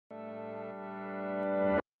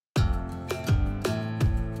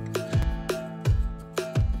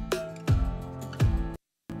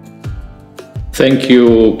Thank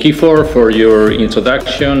you, Kifor, for your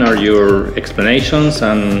introduction or your explanations,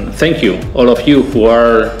 and thank you, all of you who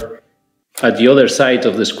are at the other side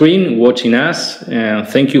of the screen watching us, and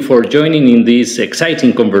thank you for joining in this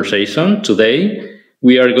exciting conversation today.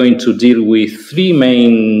 We are going to deal with three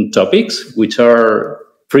main topics, which are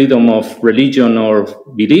freedom of religion or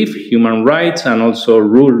belief, human rights, and also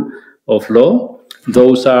rule of law.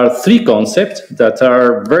 Those are three concepts that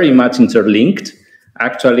are very much interlinked.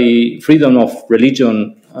 Actually, freedom of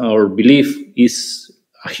religion or belief is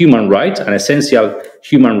a human right, an essential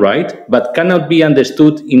human right, but cannot be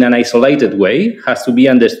understood in an isolated way, has to be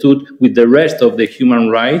understood with the rest of the human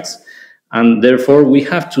rights. And therefore, we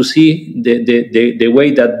have to see the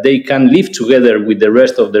way that they can live together with the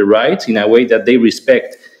rest of the rights in a way that they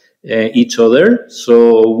respect each other.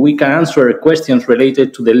 So we can answer questions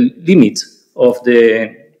related to the limits of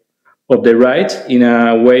the right in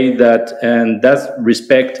a way that does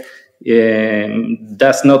respect,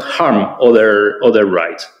 does not harm other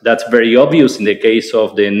rights. That's very obvious in the case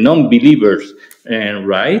of the non-believers'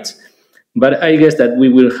 rights. But I guess that we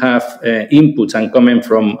will have inputs and comments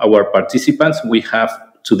from our participants. We have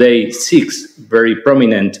today 6 very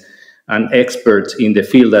prominent and experts in the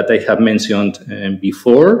field that I have mentioned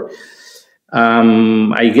before.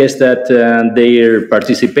 I guess that their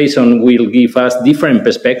participation will give us different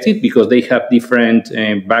perspectives because they have different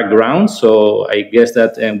backgrounds. So I guess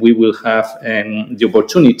that we will have the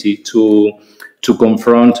opportunity to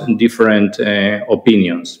confront different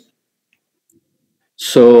opinions.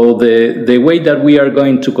 So the way that we are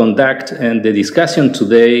going to conduct the discussion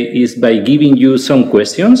today is by giving you some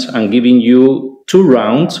questions and giving you 2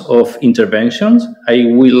 rounds of interventions. I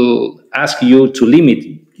will ask you to limit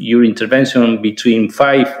your intervention between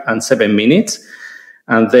 5 and 7 minutes,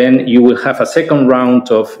 and then you will have a second round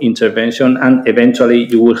of intervention, and eventually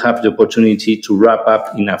you will have the opportunity to wrap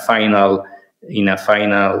up in a final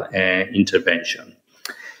intervention.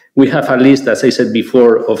 We have a list, as I said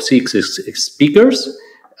before, of 6 speakers.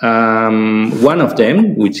 One of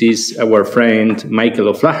them, which is our friend Michael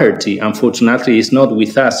O'Flaherty, unfortunately is not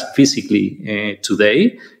with us physically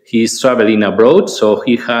today. He is traveling abroad, so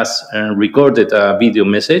he has recorded a video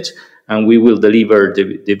message, and we will deliver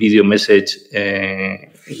the video message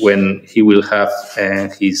when he will have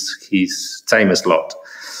his time slot.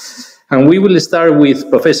 And we will start with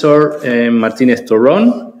Professor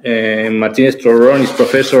Martínez-Torrón. Martínez-Torrón is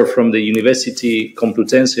professor from the University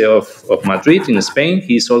Complutense of Madrid in Spain.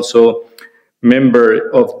 He is also member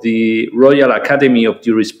of the Royal Academy of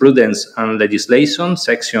Jurisprudence and Legislation,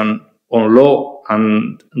 section on law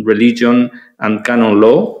and religion and canon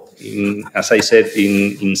law, as I said,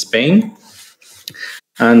 in Spain.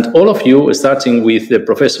 And all of you, starting with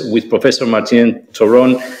Professor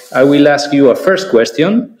Martínez-Torrón, I will ask you a first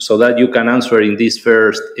question so that you can answer in this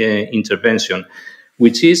first intervention,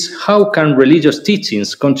 which is, how can religious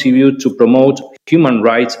teachings contribute to promote human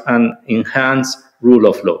rights and enhance rule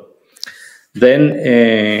of law? Then,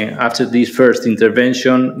 after this first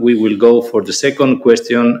intervention, we will go for the second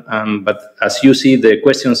question. But as you see, the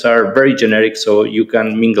questions are very generic, so you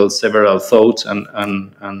can mingle several thoughts and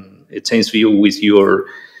exchange view with your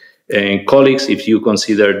colleagues if you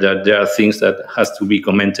consider that there are things that has to be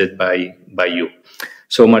commented by you.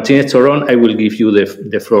 So, Martínez-Torrón, I will give you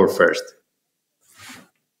the floor first.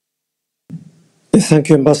 Thank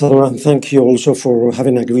you, Ambassador, and thank you also for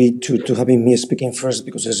having agreed to having me speaking first,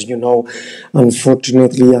 because as you know,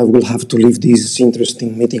 unfortunately, I will have to leave this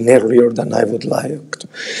interesting meeting earlier than I would like to.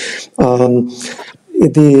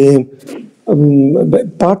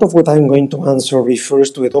 Part of what I'm going to answer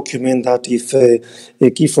refers to a document that if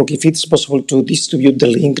it's possible to distribute the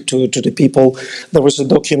link to the people, there was a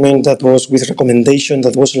document that was with recommendation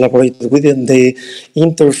that was elaborated within the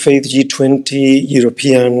Interfaith G20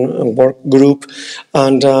 European work group,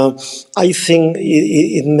 and I think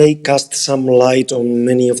it may cast some light on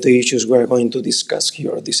many of the issues we're going to discuss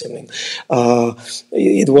here this evening.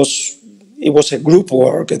 It was a group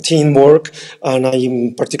work, a team work, and I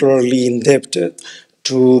am particularly indebted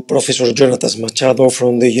to Professor Jonatas Machado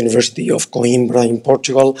from the University of Coimbra in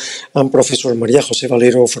Portugal and Professor Maria José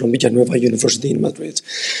Valero from Villanueva University in Madrid.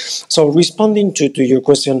 So responding to your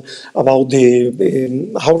question about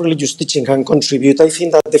how religious teaching can contribute, I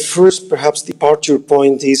think that the first perhaps departure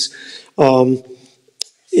point is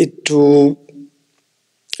to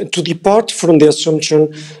depart from the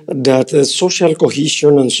assumption that social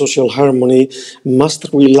cohesion and social harmony must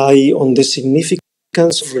rely on the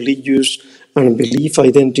significance of religious and belief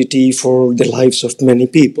identity for the lives of many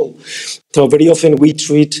people. So very often we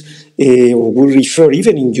treat, or we refer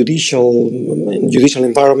even in judicial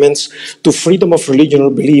environments, to freedom of religion or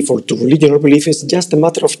belief, or to religion or belief as just a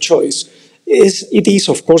matter of choice. It is,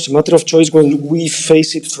 of course, a matter of choice when we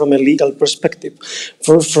face it from a legal perspective.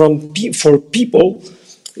 For people,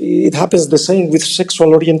 it happens the same with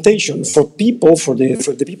sexual orientation. For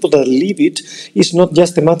the people that live it, it's not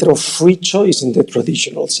just a matter of free choice in the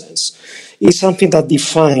traditional sense. It's something that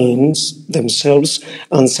defines themselves,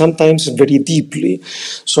 and sometimes very deeply.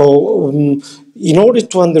 So, in order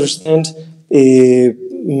to understand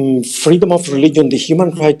freedom of religion, the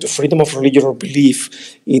human right to freedom of religion or belief,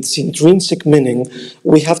 its intrinsic meaning,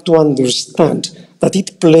 we have to understand that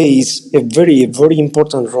it plays a very, very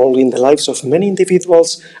important role in the lives of many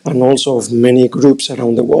individuals and also of many groups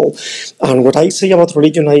around the world. And what I say about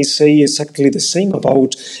religion, I say exactly the same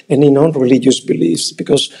about any non-religious beliefs,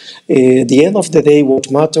 because at the end of the day,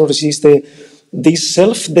 what matters is this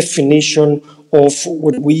self-definition of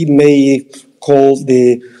what we may call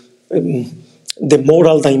the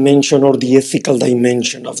moral dimension or the ethical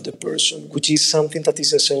dimension of the person, which is something that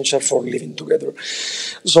is essential for living together.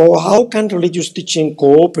 So how can religious teaching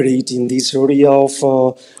cooperate in this area of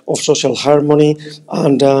social harmony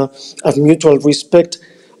and mutual respect?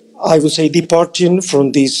 I would say departing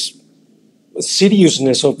from this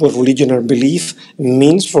seriousness of what religion or belief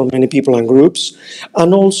means for many people and groups,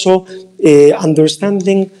 and also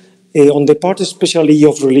understanding on the part especially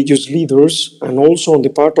of religious leaders and also on the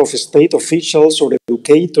part of state officials or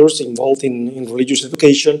educators involved in religious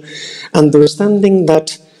education, understanding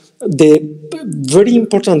that the very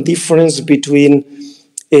important difference between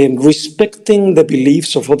respecting the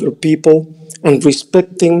beliefs of other people and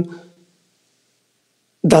respecting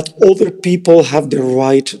that other people have the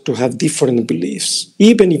right to have different beliefs,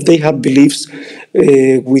 even if they have beliefs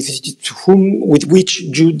with which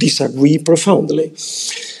you disagree profoundly.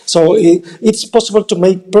 So it's possible to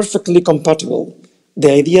make perfectly compatible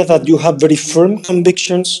the idea that you have very firm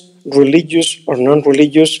convictions, religious or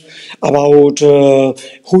non-religious, about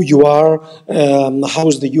who you are, how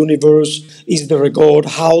is the universe, is there a God,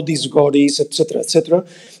 how this God is, etc., etc.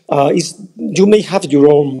 You may have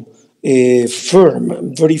your own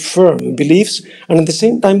very firm beliefs, and at the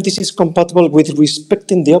same time this is compatible with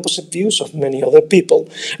respecting the opposite views of many other people.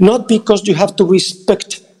 Not because you have to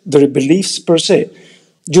respect their beliefs per se,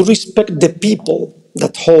 you respect the people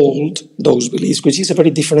that hold those beliefs, which is a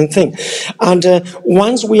very different thing. And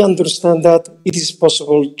once we understand that, it is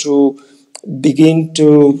possible to begin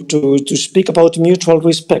to speak about mutual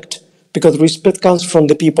respect, because respect comes from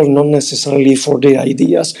the people, not necessarily for the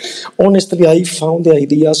ideas. Honestly, I found the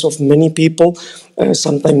ideas of many people,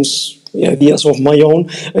 sometimes ideas of my own,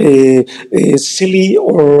 silly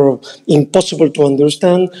or impossible to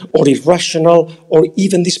understand, or irrational, or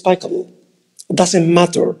even despicable. It doesn't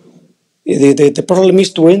matter. The problem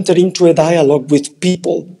is to enter into a dialogue with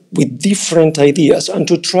people with different ideas and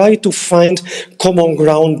to try to find common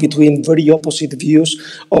ground between very opposite views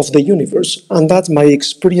of the universe. And that my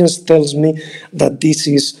experience tells me that this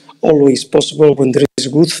is always possible when there is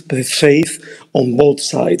good faith on both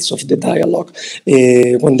sides of the dialogue,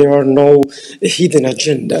 when there are no hidden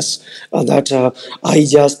agendas, that I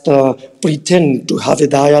just pretend to have a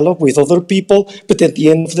dialogue with other people, but at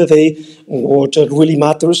the end of the day, what really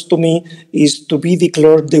matters to me is to be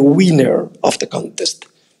declared the winner of the contest.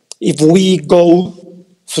 If we go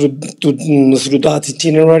through that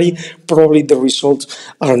itinerary, probably the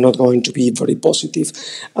results are not going to be very positive.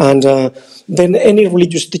 And then any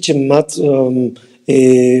religious teaching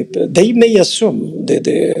they may assume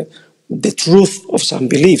the truth of some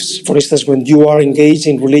beliefs. For instance, when you are engaged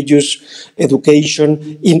in religious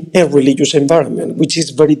education in a religious environment, which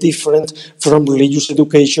is very different from religious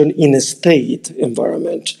education in a state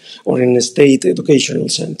environment or in a state educational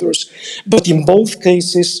centers. But in both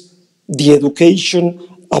cases, the education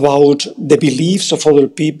about the beliefs of other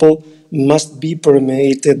people must be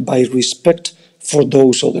permeated by respect for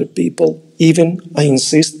those other people, even, I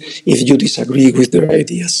insist, if you disagree with their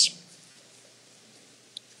ideas.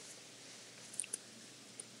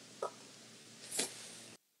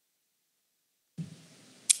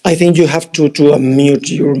 I think you have to unmute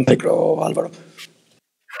your micro, Álvaro.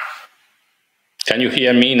 Can you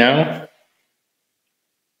hear me now?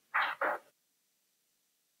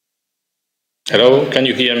 Hello, can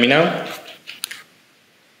you hear me now?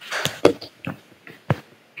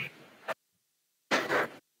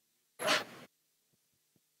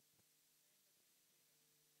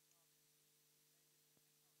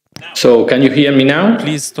 So, can you hear me now?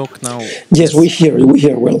 Please talk now. Yes, we hear you. We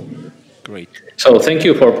hear well. Great. So, thank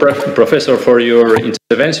you, Professor, for your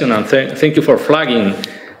intervention, and thank you for flagging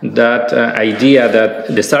that idea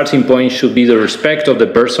that the starting point should be the respect of the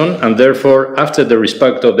person, and therefore, after the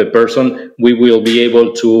respect of the person, we will be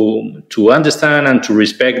able to understand and to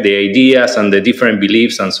respect the ideas and the different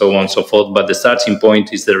beliefs and so on and so forth. But the starting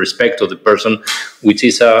point is the respect of the person, which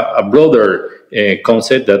is a broader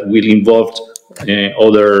concept that will involve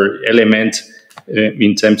other elements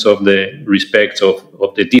in terms of the respect of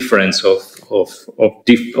the difference of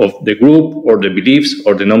the group or the beliefs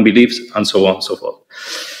or the non-beliefs and so on and so forth.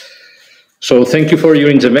 So thank you for your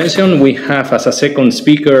intervention. We have as a second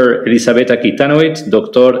speaker Elisabetta Kitanovic,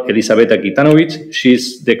 Dr. Elisabetta Kitanovic.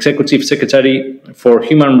 She's the Executive Secretary for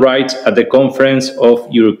Human Rights at the Conference of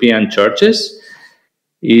European Churches.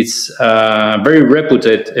 It's a very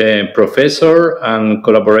reputed professor and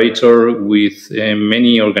collaborator with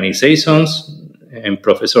many organizations. And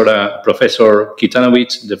Professor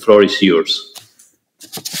Kitanovic, the floor is yours.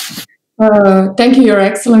 Thank you, Your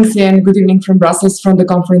Excellency, and good evening from Brussels, from the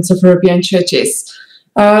Conference of European Churches.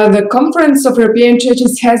 The Conference of European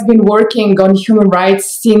Churches has been working on human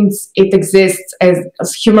rights since it exists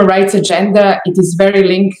as human rights agenda. It is very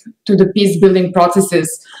linked to the peace-building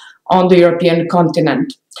processes on the European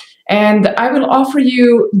continent. And I will offer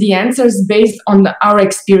you the answers based on our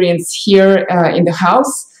experience here in the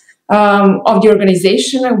House of the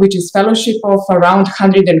organization, which is fellowship of around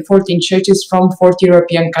 114 churches from 40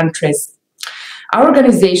 European countries. Our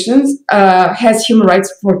organization has human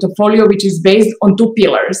rights portfolio, which is based on two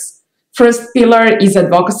pillars. First pillar is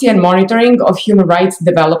advocacy and monitoring of human rights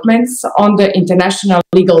developments on the international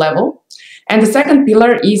legal level. And the second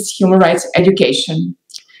pillar is human rights education.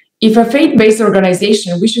 If a faith-based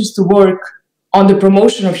organization wishes to work on the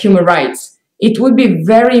promotion of human rights, it would be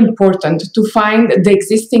very important to find the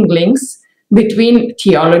existing links between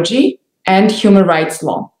theology and human rights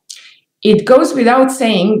law. It goes without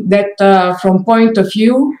saying that from point of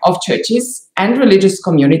view of churches and religious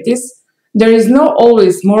communities, there is not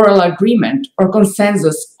always moral agreement or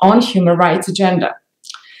consensus on human rights agenda.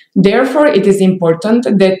 Therefore, it is important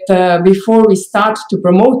that before we start to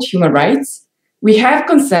promote human rights, we have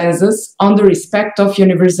consensus on the respect of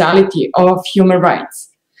universality of human rights.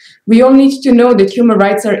 We all need to know that human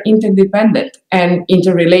rights are interdependent and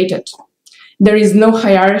interrelated. There is no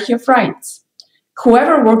hierarchy of rights.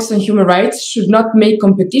 Whoever works on human rights should not make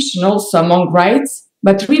competition also among rights,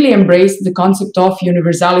 but really embrace the concept of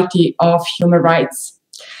universality of human rights.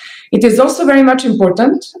 It is also very much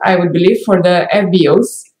important, I would believe, for the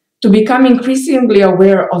FBOs to become increasingly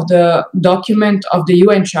aware of the document of the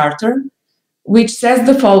UN Charter, which says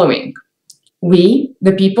the following: we,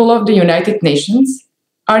 the people of the United Nations,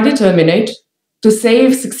 are determined to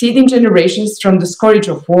save succeeding generations from the scourge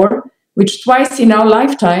of war, which twice in our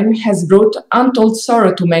lifetime has brought untold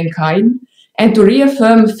sorrow to mankind, and to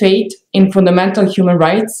reaffirm faith in fundamental human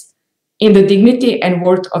rights, in the dignity and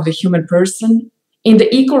worth of the human person, in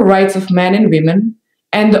the equal rights of men and women,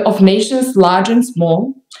 and of nations large and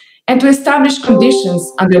small, and to establish conditions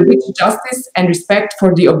under which justice and respect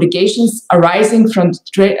for the obligations arising from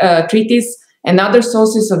treaties and other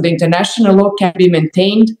sources of the international law can be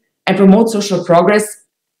maintained, and promote social progress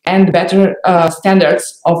and better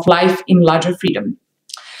standards of life in larger freedom.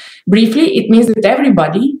 Briefly, it means that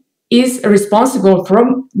everybody is responsible for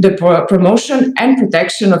the promotion and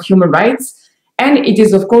protection of human rights, and it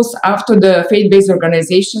is, of course, after the faith-based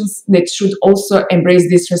organizations that should also embrace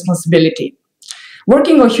this responsibility.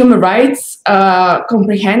 Working on human rights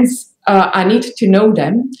comprehends a need to know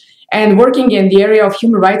them, and working in the area of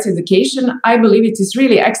human rights education, I believe it is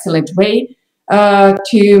really excellent way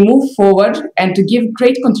to move forward and to give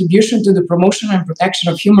great contribution to the promotion and protection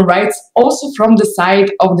of human rights, also from the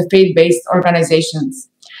side of the faith-based organizations.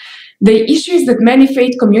 The issue is that many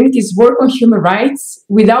faith communities work on human rights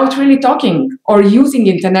without really talking or using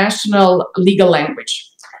international legal language.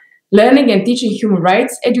 Learning and teaching human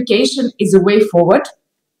rights education is a way forward,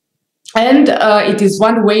 and it is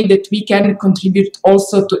one way that we can contribute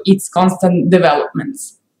also to its constant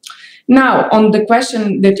developments. Now, on the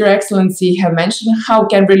question that Your Excellency have mentioned, how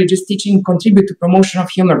can religious teaching contribute to promotion of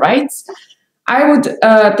human rights? I would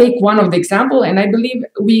take one of the example, and I believe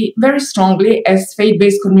we very strongly, as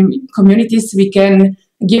faith-based communities, we can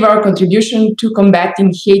give our contribution to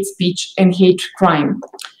combating hate speech and hate crime.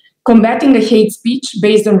 Combating a hate speech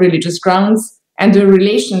based on religious grounds and the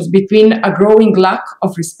relations between a growing lack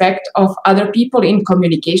of respect of other people in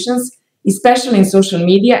communications, especially in social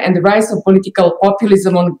media, and the rise of political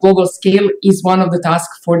populism on a global scale is one of the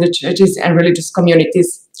tasks for the churches and religious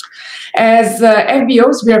communities. As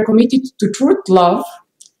FBOs, we are committed to truth, love.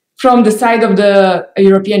 From the side of the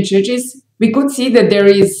European churches, we could see that there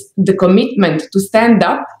is the commitment to stand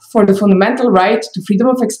up for the fundamental right to freedom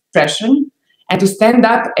of expression and to stand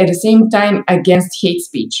up at the same time against hate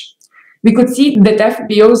speech. We could see that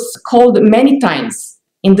FBOs called many times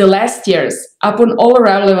in the last years upon all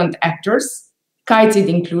relevant actors, Kaitzid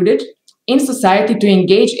included, in society to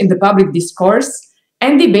engage in the public discourse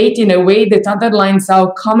and debate in a way that underlines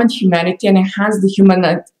our common humanity and enhances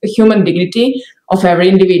the human dignity of every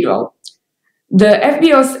individual. The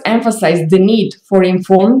FBOs emphasize the need for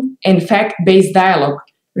informed and fact-based dialogue,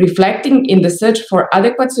 reflecting in the search for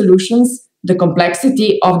adequate solutions the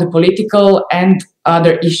complexity of the political and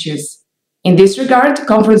other issues. In this regard,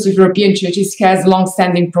 Conference of European Churches has a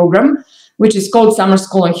long-standing program, which is called Summer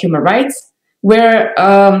School on Human Rights, where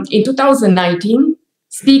in 2019,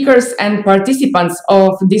 speakers and participants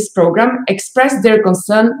of this program expressed their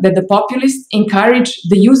concern that the populists encourage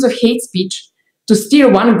the use of hate speech to steer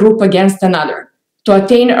one group against another, to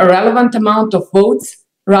attain a relevant amount of votes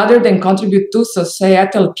rather than contribute to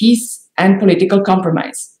societal peace and political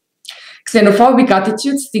compromise. Xenophobic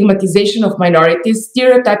attitudes, stigmatization of minorities,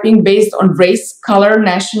 stereotyping based on race, color,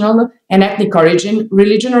 national and ethnic origin,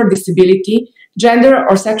 religion or disability, gender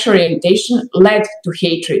or sexual orientation led to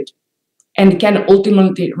hatred and can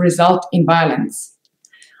ultimately result in violence.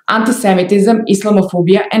 Anti-Semitism,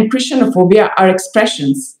 Islamophobia, and Christianophobia are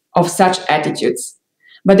expressions of such attitudes,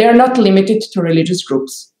 but they are not limited to religious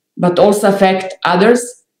groups, but also affect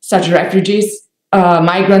others, such as refugees,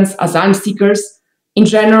 migrants, asylum seekers, in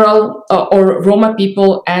general, or Roma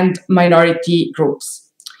people and minority groups.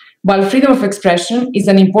 While freedom of expression is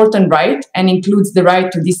an important right and includes the right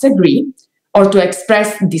to disagree or to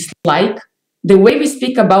express dislike, the way we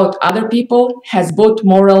speak about other people has both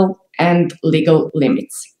moral and legal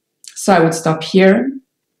limits. So I would stop here.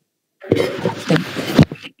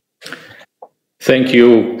 Thank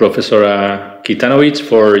you, Professor Kitanovic,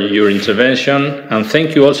 for your intervention. And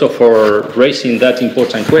thank you also for raising that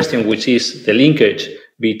important question, which is the linkage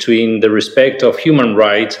between the respect of human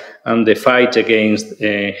rights and the fight against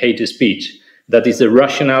hate speech. That is the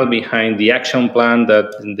rationale behind the action plan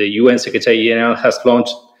that the UN Secretary General has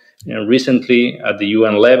launched recently at the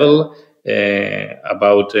UN level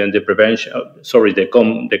about the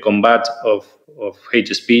combat of hate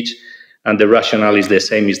speech, and the rationale is the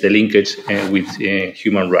same, is the linkage with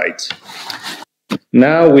human rights.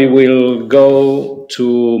 Now we will go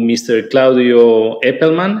to Mr. Claudio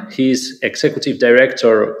Eppelman. He's Executive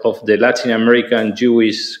Director of the Latin American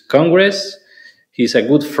Jewish Congress. He's a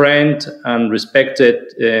good friend and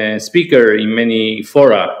respected speaker in many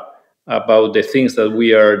fora about the things that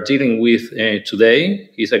we are dealing with today.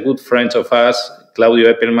 He's a good friend of us,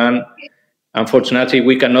 Claudio Eppelman. Unfortunately,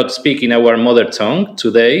 we cannot speak in our mother tongue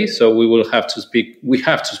today, so we have to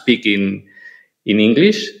speak in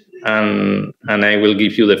English, and I will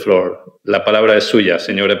give you the floor. La palabra es suya,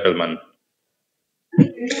 señor Eppelman.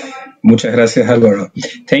 Muchas gracias, Álvaro.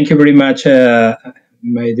 Thank you very much,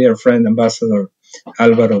 my dear friend, Ambassador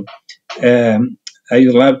Álvaro. I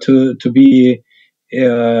would love to be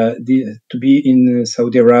in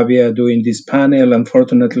Saudi Arabia doing this panel.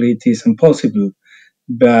 Unfortunately, it is impossible,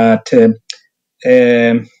 but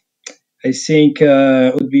I think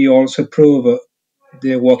would be also prove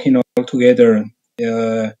the working all together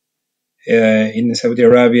in Saudi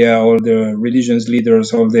Arabia, all the religious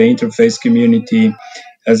leaders, all the interfaith community,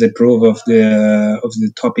 as a proof of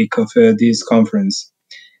the topic of this conference.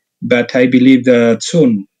 But I believe that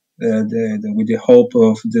soon, with the hope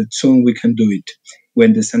of that soon we can do it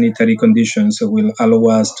when the sanitary conditions will allow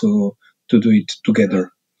us to do it together.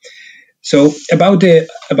 So about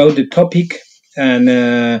the topic, and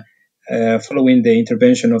following the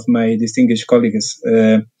intervention of my distinguished colleagues,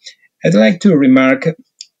 I'd like to remark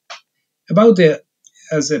about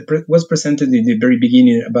was presented in the very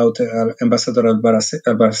beginning about Ambassador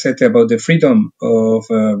Albacete about the freedom of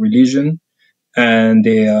religion and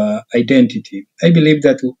the identity. I believe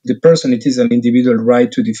that the person, it is an individual right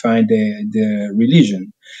to define the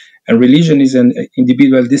religion. And religion is an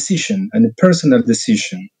individual decision and a personal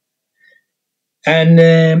decision.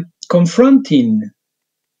 And confronting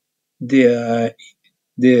the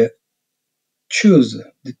choose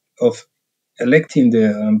of electing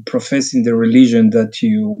professing the religion that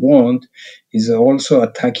you want is also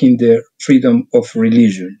attacking the freedom of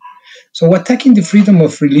religion. So attacking the freedom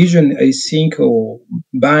of religion, I think, or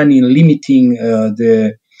banning, limiting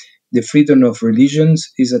the freedom of religions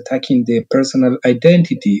is attacking the personal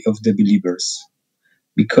identity of the believers.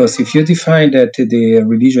 Because if you define that the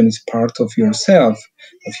religion is part of yourself,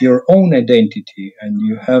 of your own identity, and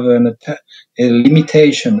you have a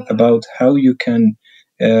limitation about how you can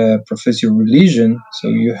profess your religion, so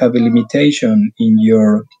you have a limitation in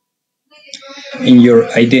your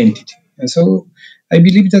identity. And so I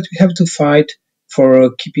believe that we have to fight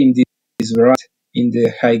for keeping this right in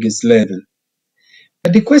the highest level.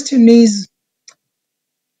 But the question is,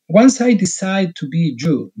 once I decide to be a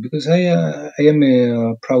Jew, because I am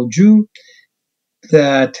a proud Jew,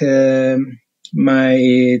 that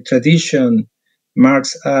my tradition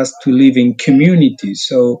marks us to live in community.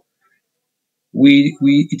 So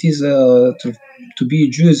it is to be a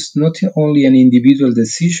Jew is not only an individual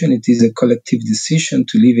decision; it is a collective decision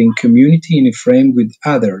to live in community in a frame with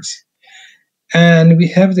others. And we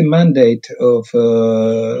have the mandate of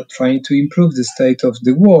trying to improve the state of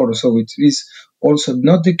the world. So it is also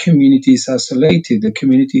not the community is isolated. The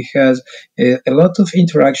community has a lot of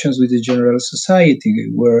interactions with the general society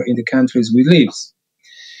where in the countries we live.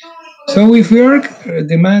 So if we are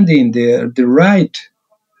demanding the right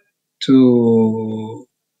to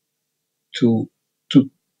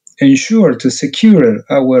ensure, to secure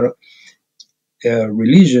our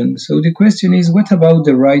religion. So the question is, what about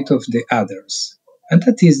the right of the others? And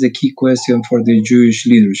that is the key question for the Jewish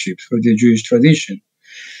leadership, for the Jewish tradition.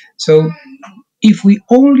 So if we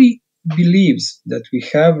only believe that we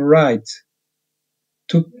have right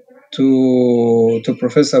to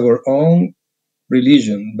profess our own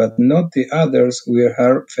religion, but not the others, we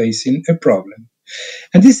are facing a problem.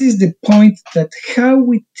 And this is the point that how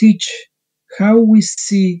we teach, how we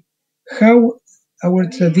see, how our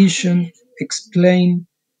tradition explain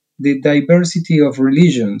the diversity of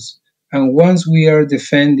religions, and once we are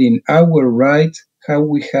defending our right, how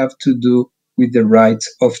we have to do with the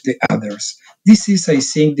rights of the others. This is, I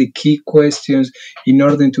think, the key questions in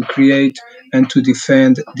order to create and to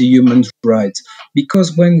defend the human rights.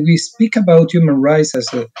 Because when we speak about human rights as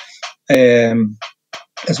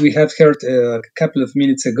we have heard a couple of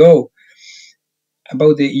minutes ago,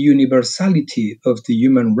 about the universality of the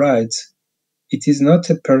human rights, it is not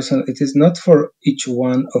it is not for each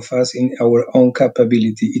one of us in our own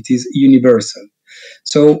capability, it is universal.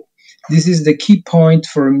 So this is the key point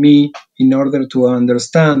for me in order to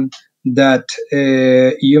understand that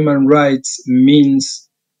human rights means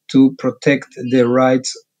to protect the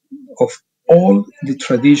rights of all the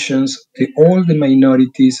traditions, all the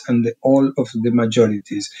minorities, and all of the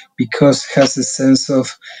majorities, because it has a sense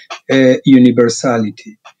of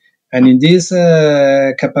universality. And in this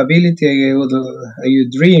capability, I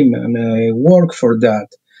would dream and I work for that.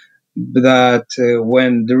 That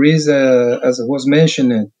when there is, as was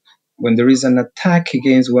mentioned, when there is an attack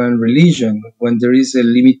against one religion, when there is a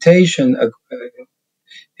limitation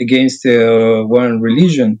against one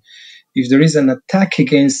religion, if there is an attack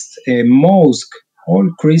against a mosque, all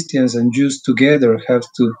Christians and Jews together have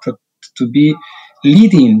to be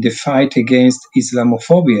leading the fight against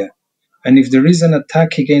Islamophobia. And if there is an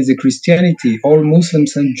attack against the Christianity, all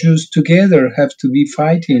Muslims and Jews together have to be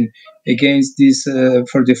fighting against this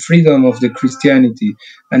for the freedom of the Christianity.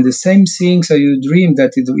 And the same things I would dream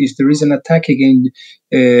that if there is an attack against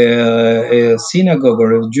a synagogue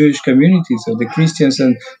or a Jewish community, so the Christians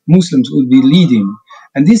and Muslims would be leading.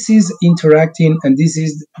 And this is interacting, and this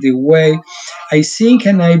is the way I think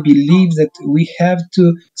and I believe that we have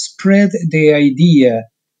to spread the idea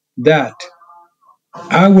that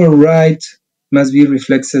our right must be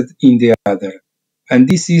reflected in the other. And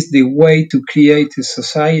this is the way to create a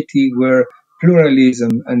society where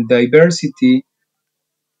pluralism and diversity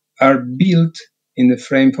are built in the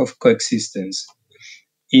frame of coexistence.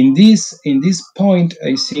 In this point,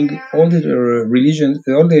 I think all the religions,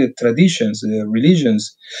 all the traditions, the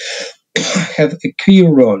religions have a key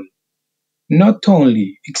role, not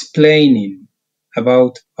only explaining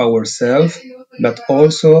about ourselves, but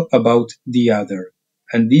also about the other.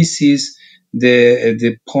 And this is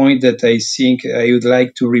the point that I think I would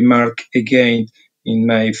like to remark again in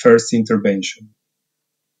my first intervention.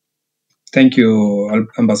 Thank you,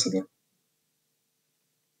 Ambassador.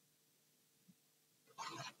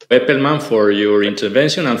 Eppelman, for your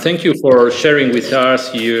intervention, and thank you for sharing with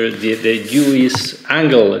us the Jewish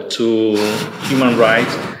angle to human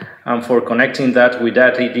rights, and for connecting that with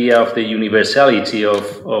that idea of the universality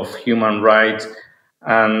of human rights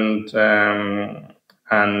and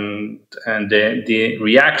the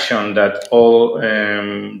reaction that all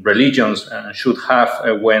religions should have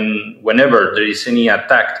whenever there is any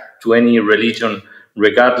attack to any religion,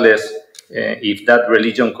 regardless if that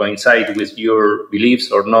religion coincides with your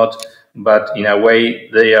beliefs or not. But in a way,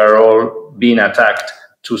 they are all being attacked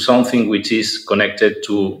to something which is connected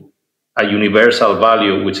to a universal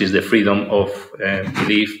value, which is the freedom of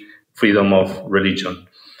belief, freedom of religion.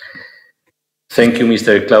 Thank you,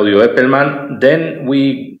 Mr. Claudio Eppelman. Then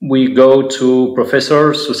we go to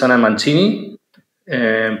Professor Susanna Mancini.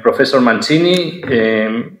 Professor Mancini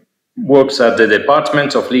works at the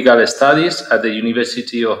Department of Legal Studies at the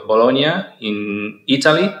University of Bologna in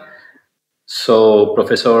Italy. So,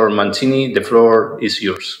 Professor Mancini, the floor is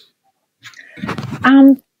yours.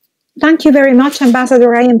 Thank you very much,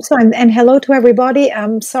 Ambassador. And hello to everybody.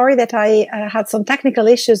 I'm sorry that I had some technical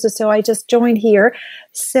issues, so I just joined here.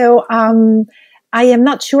 So I am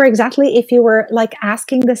not sure exactly if you were like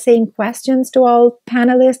asking the same questions to all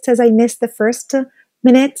panelists as I missed the first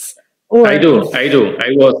minutes. Or I do.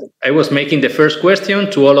 I was making the first question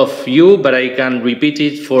to all of you, but I can repeat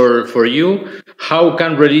it for you. How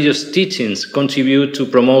can religious teachings contribute to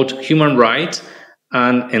promote human rights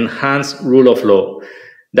and enhance rule of law?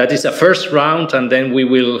 That is the first round, and then we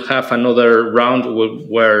will have another round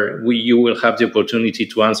where you will have the opportunity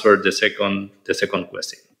to answer the second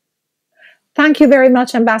question. Thank you very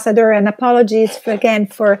much, Ambassador, and apologies again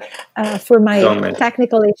for my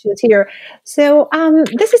technical issues here. So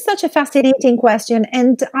this is such a fascinating question,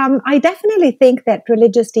 and I definitely think that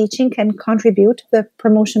religious teaching can contribute to the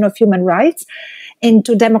promotion of human rights and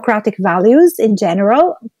to democratic values in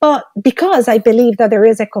general, but because I believe that there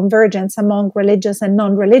is a convergence among religious and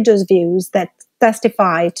non-religious views that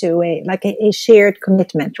testify to a shared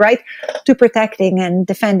commitment, right, to protecting and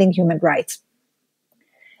defending human rights.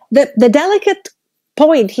 The delicate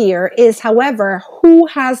point here is, however, who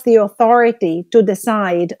has the authority to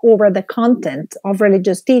decide over the content of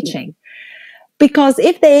religious teaching? Because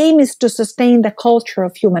if the aim is to sustain the culture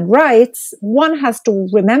of human rights, one has to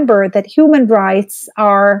remember that human rights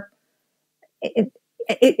are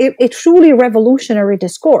a truly revolutionary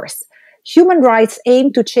discourse. Human rights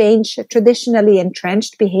aim to change traditionally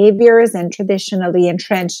entrenched behaviors and traditionally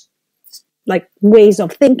entrenched ways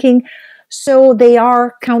of thinking. So they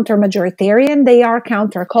are counter-majoritarian, they are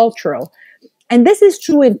counter-cultural. And this is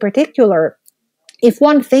true in particular if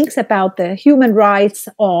one thinks about the human rights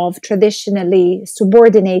of traditionally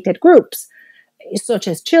subordinated groups, such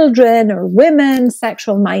as children or women,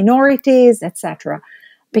 sexual minorities, etc.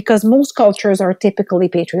 Because most cultures are typically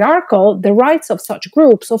patriarchal, the rights of such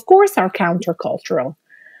groups, of course, are counter-cultural.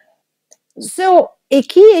 So a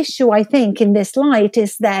key issue, I think, in this light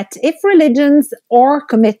is that if religions are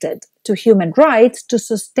committed to human rights, to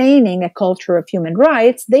sustaining a culture of human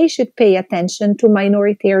rights, they should pay attention to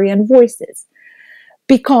minoritarian voices.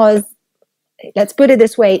 Because, let's put it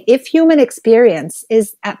this way, if human experience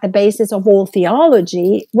is at the basis of all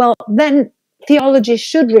theology, well, then theology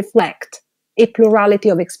should reflect a plurality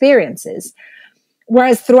of experiences.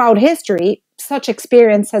 Whereas throughout history, such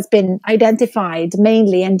experience has been identified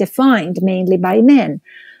mainly and defined mainly by men.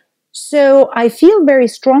 So I feel very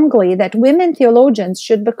strongly that women theologians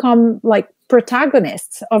should become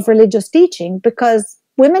protagonists of religious teaching, because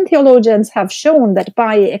women theologians have shown that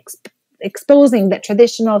by exposing that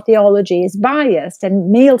traditional theology is biased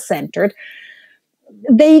and male-centered,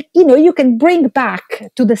 you can bring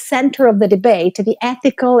back to the center of the debate the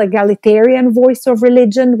ethical, egalitarian voice of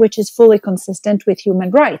religion, which is fully consistent with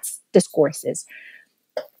human rights discourses.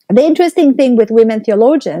 The interesting thing with women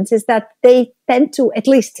theologians is that they tend to, at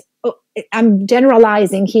least, I'm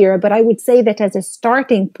generalizing here, but I would say that as a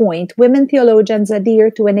starting point, women theologians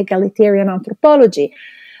adhere to an egalitarian anthropology.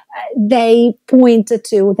 They point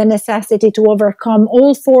to the necessity to overcome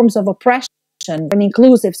all forms of oppression in an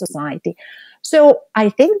inclusive society. So I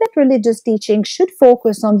think that religious teaching should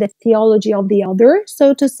focus on the theology of the other,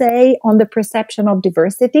 so to say, on the perception of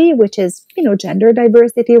diversity, which is, gender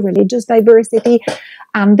diversity, religious diversity,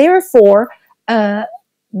 and therefore,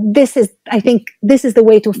 this is the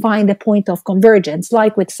way to find a point of convergence,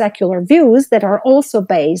 like with secular views that are also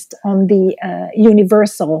based on the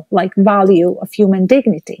universal value of human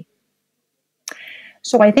dignity.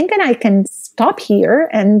 So I think that I can stop here,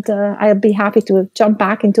 and I'll be happy to jump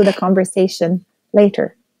back into the conversation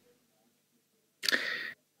later.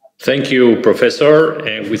 Thank you, Professor.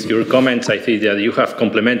 With your comments, I think that you have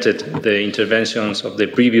complemented the interventions of the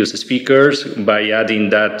previous speakers by adding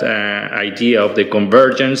that idea of the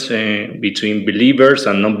convergence between believers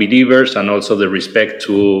and non-believers, and also the respect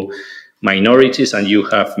to minorities. And you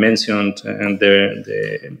have mentioned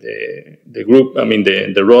the group,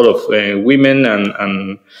 the role of women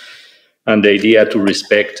and the idea to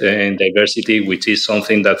respect diversity, which is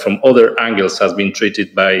something that from other angles has been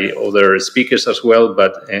treated by other speakers as well,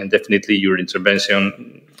 but definitely your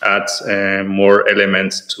intervention adds more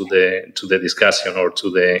elements to the discussion or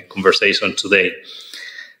to the conversation today.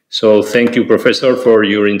 So thank you, Professor, for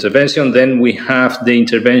your intervention. Then we have the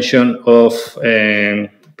intervention of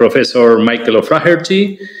Professor Michael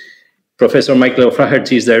O'Flaherty. Professor Michael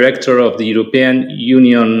O'Flaherty is Director of the European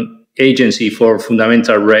Union Agency for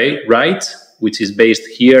Fundamental Rights, which is based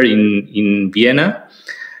here in Vienna.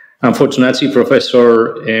 Unfortunately,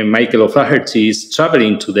 Professor Michael O'Flaherty is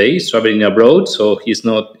traveling today. He's traveling abroad, so he's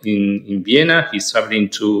not in Vienna. He's traveling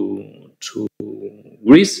to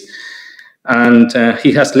Greece. And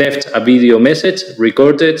he has left a video message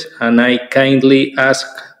recorded, and I kindly ask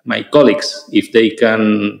my colleagues if they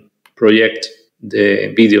can project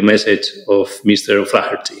the video message of Mr.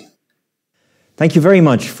 O'Flaherty. Thank you very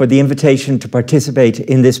much for the invitation to participate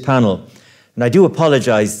in this panel. And I do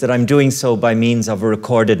apologize that I'm doing so by means of a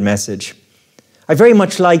recorded message. I very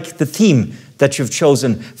much like the theme that you've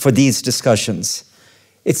chosen for these discussions.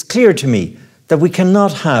 It's clear to me that we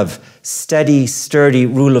cannot have steady, sturdy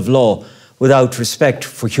rule of law without respect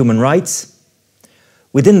for human rights.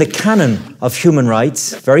 Within the canon of human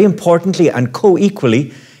rights, very importantly and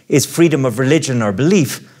co-equally, is freedom of religion or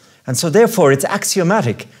belief. And so therefore it's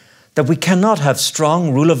axiomatic that we cannot have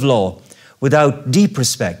strong rule of law without deep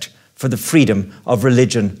respect for the freedom of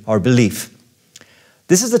religion or belief.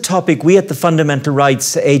 This is a topic we at the Fundamental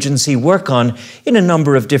Rights Agency work on in a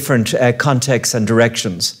number of different contexts and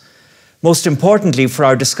directions. Most importantly for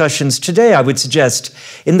our discussions today, I would suggest,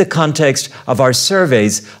 in the context of our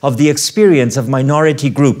surveys of the experience of minority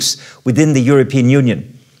groups within the European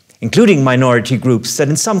Union, including minority groups that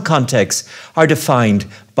in some contexts are defined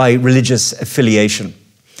by religious affiliation.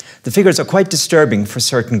 The figures are quite disturbing for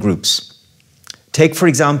certain groups. Take, for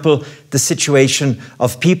example, the situation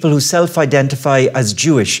of people who self-identify as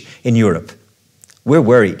Jewish in Europe. We're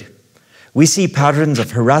worried. We see patterns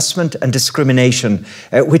of harassment and discrimination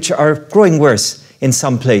which are growing worse in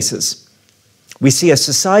some places. We see a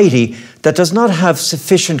society that does not have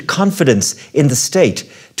sufficient confidence in the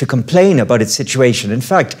state to complain about its situation. In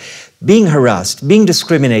fact, being harassed, being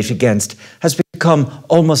discriminated against has become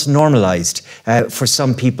almost normalized for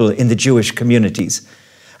some people in the Jewish communities.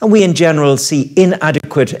 And we in general see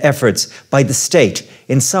inadequate efforts by the state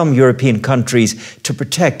in some European countries to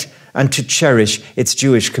protect and to cherish its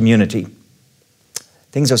Jewish community.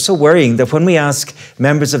 Things are so worrying that when we ask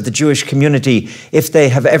members of the Jewish community if they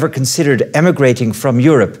have ever considered emigrating from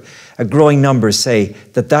Europe, a growing number say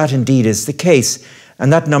that that indeed is the case,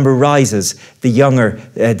 and that number rises the younger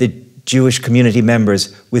the Jewish community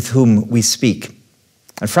members with whom we speak.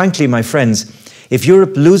 And frankly, my friends, if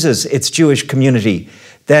Europe loses its Jewish community,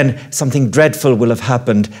 then something dreadful will have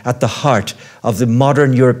happened at the heart of the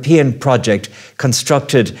modern European project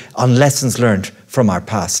constructed on lessons learned from our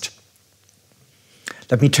past.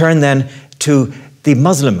 Let me turn then to the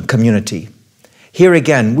Muslim community. Here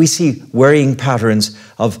again, we see worrying patterns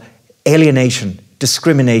of alienation,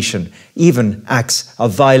 discrimination, even acts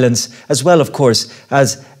of violence, as well, of course,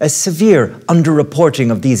 as a severe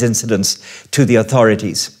underreporting of these incidents to the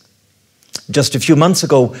authorities. Just a few months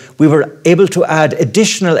ago, we were able to add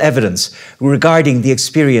additional evidence regarding the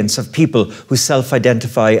experience of people who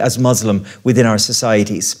self-identify as Muslim within our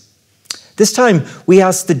societies. This time, we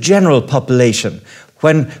asked the general population,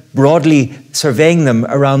 when broadly surveying them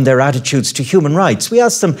around their attitudes to human rights, we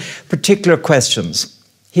asked them particular questions.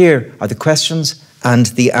 Here are the questions and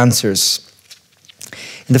the answers.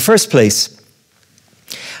 In the first place,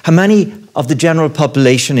 how many of the general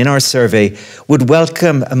population in our survey would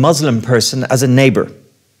welcome a Muslim person as a neighbor?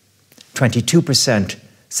 22%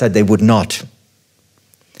 said they would not.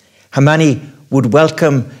 How many would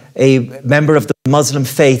welcome a member of the Muslim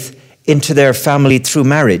faith into their family through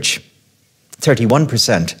marriage?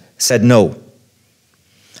 31% said no.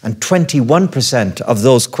 And 21% of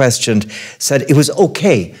those questioned said it was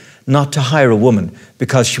okay not to hire a woman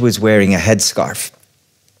because she was wearing a headscarf.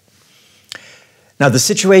 Now, the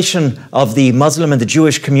situation of the Muslim and the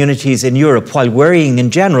Jewish communities in Europe, while worrying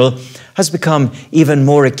in general, has become even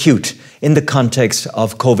more acute in the context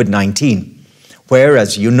of COVID-19, where,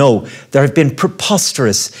 as you know, there have been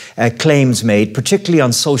preposterous claims made, particularly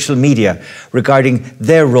on social media, regarding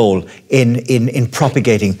their role in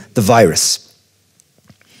propagating the virus.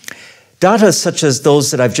 Data such as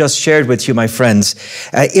those that I've just shared with you, my friends,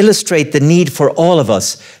 illustrate the need for all of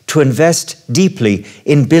us to invest deeply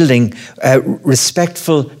in building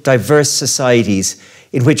respectful, diverse societies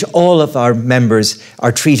in which all of our members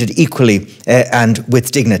are treated equally and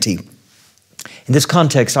with dignity. In this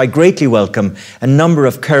context, I greatly welcome a number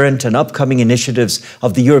of current and upcoming initiatives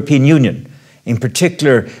of the European Union, in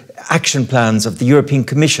particular action plans of the European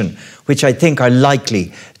Commission, which I think are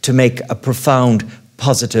likely to make a profound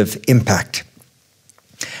positive impact.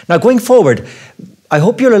 Now, going forward, I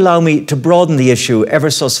hope you'll allow me to broaden the issue ever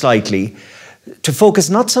so slightly, to focus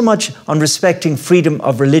not so much on respecting freedom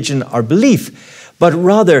of religion or belief, but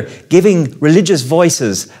rather giving religious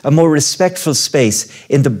voices a more respectful space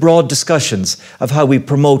in the broad discussions of how we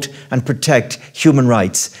promote and protect human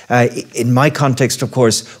rights, in my context, of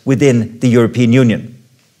course, within the European Union.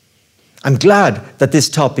 I'm glad that this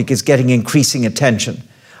topic is getting increasing attention.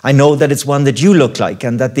 I know that it's one that you look like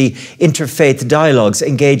and that the interfaith dialogues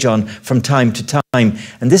engage on from time to time,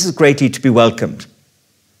 and this is greatly to be welcomed.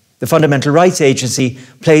 The Fundamental Rights Agency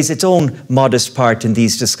plays its own modest part in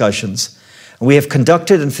these discussions. We have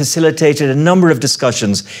conducted and facilitated a number of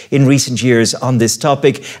discussions in recent years on this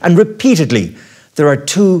topic, and repeatedly there are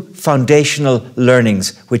two foundational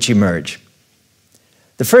learnings which emerge.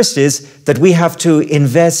 The first is that we have to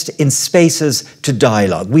invest in spaces to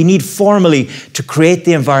dialogue. We need formally to create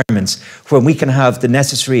the environments where we can have the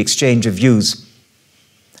necessary exchange of views.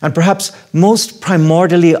 And perhaps most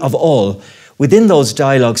primordially of all, within those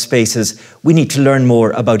dialogue spaces, we need to learn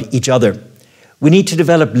more about each other. We need to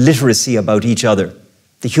develop literacy about each other.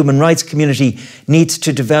 The human rights community needs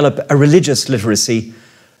to develop a religious literacy.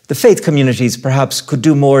 The faith communities perhaps could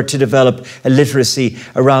do more to develop a literacy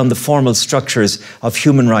around the formal structures of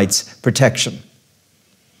human rights protection.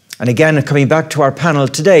 And again, coming back to our panel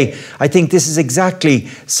today, I think this is exactly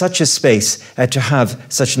such a space to have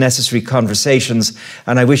such necessary conversations,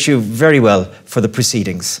 and I wish you very well for the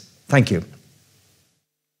proceedings. Thank you.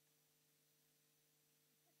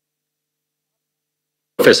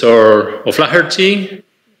 Professor O'Flaherty,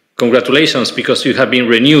 congratulations, because you have been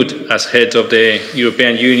renewed as head of the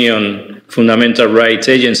European Union Fundamental Rights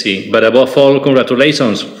Agency. But above all,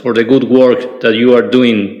 congratulations for the good work that you are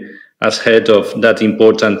doing as head of that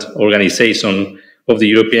important organization of the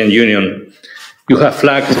European Union. You have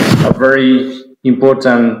flagged a very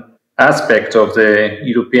important aspect of the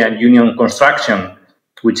European Union construction,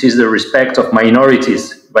 which is the respect of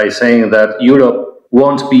minorities, by saying that Europe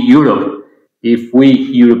won't be Europe if we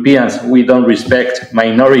Europeans, we don't respect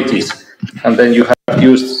minorities. And then you have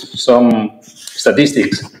used some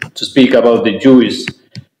statistics to speak about the Jewish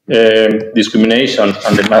discrimination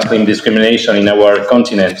and the Muslim discrimination in our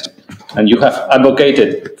continent. And you have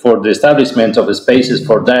advocated for the establishment of spaces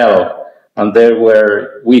for dialogue, and there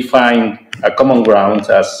where we find a common ground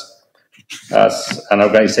as an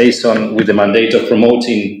organization with the mandate of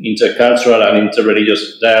promoting intercultural and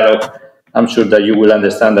interreligious dialogue. I'm sure that you will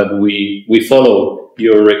understand that we follow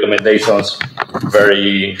your recommendations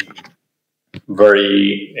very,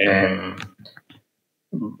 very,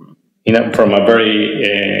 from a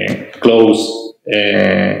very close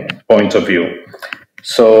point of view.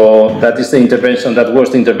 So that is the intervention. That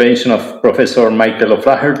was the intervention of Professor Michael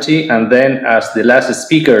O'Flaherty. And then as the last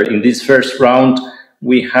speaker in this first round,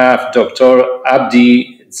 we have Dr.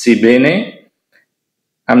 Abdi Zibene.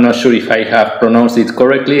 I'm not sure if I have pronounced it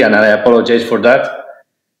correctly, and I apologize for that.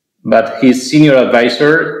 But he's senior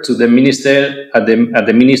advisor to the minister at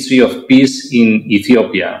the Ministry of Peace in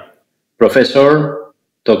Ethiopia. Professor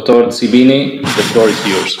Dr. Zibini, the floor is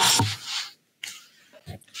yours.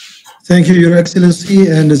 Thank you, Your Excellency,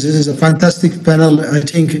 and this is a fantastic panel. I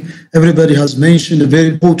think everybody has mentioned a very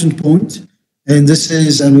important point, and this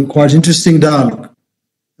is a quite interesting dialogue.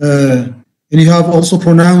 And you have also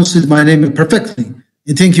pronounced my name perfectly.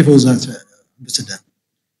 And thank you for that, Mr.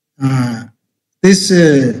 Dan. This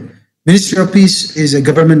Ministry of Peace is a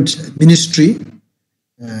government ministry,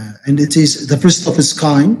 and it is the first of its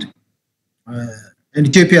kind. And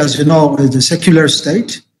Ethiopia, as you know, is a secular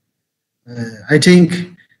state. I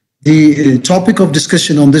think the topic of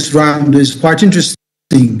discussion on this round is quite interesting,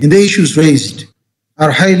 and the issues raised are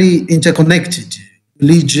highly interconnected: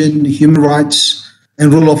 religion, human rights,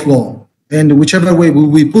 and rule of law. And whichever way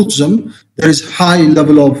we put them, there is high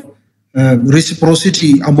level of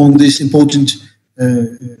reciprocity among these important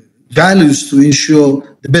values to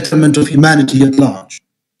ensure the betterment of humanity at large.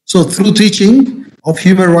 So through teaching of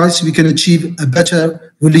human rights, we can achieve a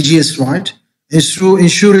better religious right. And through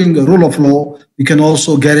ensuring the rule of law, we can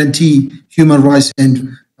also guarantee human rights and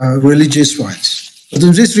religious rights. But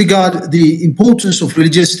in this regard, the importance of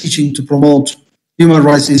religious teaching to promote human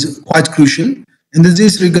rights is quite crucial. And in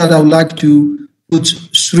this regard, I would like to put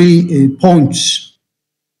 3 points.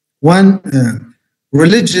 One,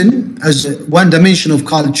 religion as one dimension of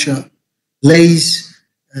culture lays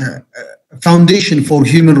a foundation for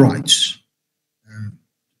human rights.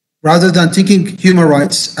 Rather than thinking human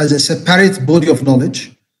rights as a separate body of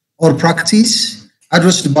knowledge or practice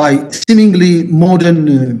addressed by seemingly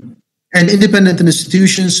modern and independent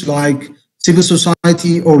institutions like civil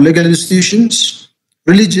society or legal institutions,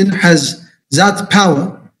 religion has that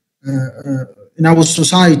power in our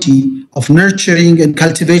society of nurturing and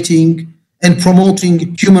cultivating and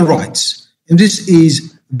promoting human rights. And this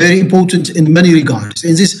is very important in many regards.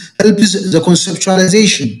 And this helps the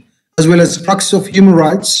conceptualization as well as the practice of human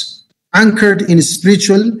rights anchored in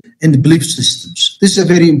spiritual and belief systems. This is a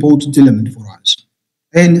very important element for us.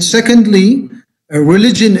 And secondly,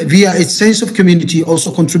 religion via its sense of community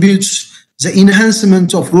also contributes the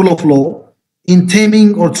enhancement of rule of law in taming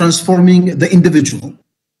or transforming the individual.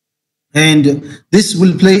 And this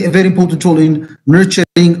will play a very important role in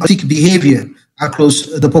nurturing ethic behavior across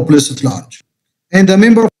the populace at large. And a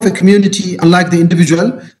member of a community, unlike the individual,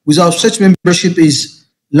 without such membership is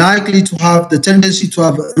likely to have the tendency to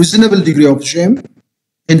have a reasonable degree of shame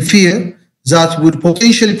and fear that would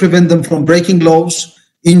potentially prevent them from breaking laws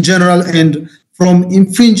in general and from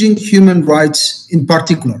infringing human rights in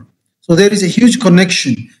particular. So there is a huge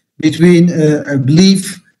connection between belief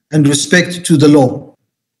and respect to the law.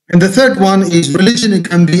 And the third one is religion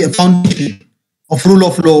can be a foundation of rule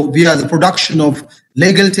of law via the production of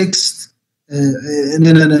legal texts in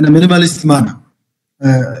a minimalist manner.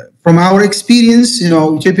 From our experience,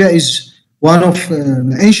 Ethiopia is one of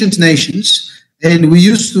ancient nations, and we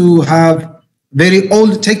used to have very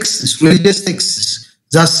old texts, religious texts,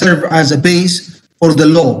 that serve as a base for the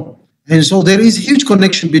law. And so there is a huge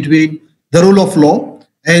connection between the rule of law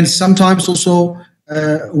and sometimes also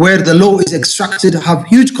where the law is extracted have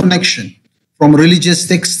huge connection from religious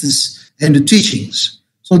texts and teachings.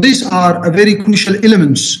 So these are very crucial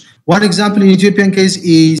elements. One example in Ethiopian case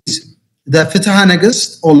is the Fitaha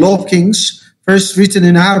Nagast, or Law of Kings, first written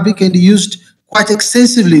in Arabic and used quite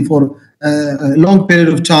extensively for a long period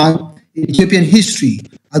of time in Ethiopian history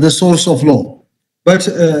as the source of law. But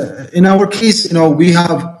in our case, we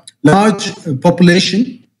have large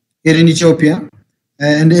population here in Ethiopia,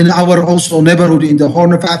 and in our also neighborhood in the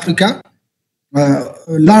Horn of Africa, a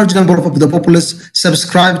large number of the populace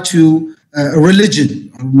subscribe to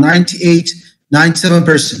religion,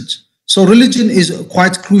 97%. So religion is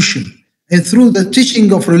quite crucial. And through the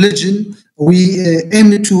teaching of religion, we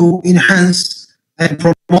aim to enhance and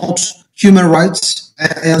promote human rights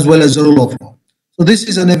as well as the rule of law. So this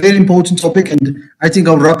is a very important topic, and I think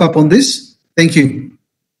I'll wrap up on this. Thank you.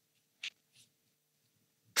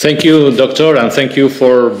 Thank you, Doctor, and thank you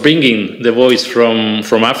for bringing the voice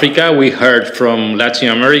from Africa. We heard from Latin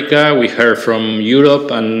America, we heard from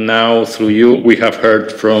Europe, and now through you, we have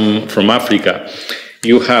heard from Africa.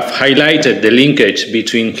 You have highlighted the linkage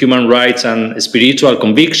between human rights and spiritual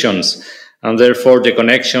convictions, and therefore the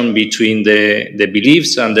connection between the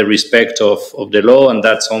beliefs and the respect of the law, and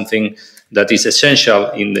that's something that is essential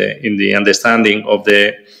in the understanding of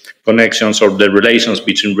the connections or the relations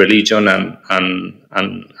between religion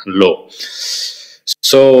and law.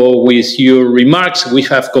 So with your remarks, we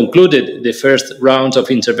have concluded the first round of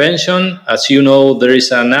intervention. As you know, there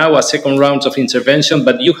is now a second round of intervention,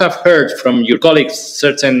 but you have heard from your colleagues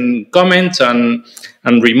certain comments and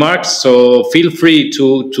remarks, so feel free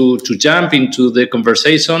to jump into the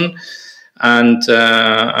conversation and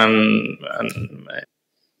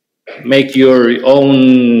make your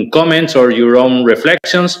own comments or your own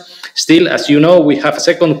reflections. Still, as you know, we have a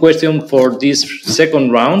second question for this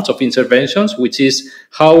second round of interventions, which is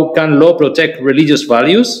how can law protect religious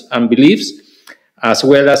values and beliefs, as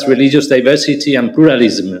well as religious diversity and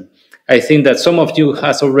pluralism? I think that some of you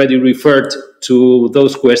has already referred to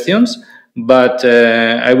those questions, but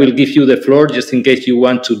I will give you the floor just in case you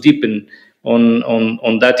want to deepen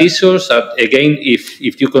on that issue. So again,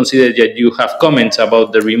 if you consider that you have comments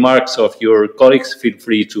about the remarks of your colleagues, feel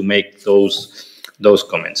free to make those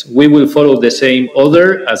comments. We will follow the same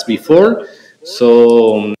order as before.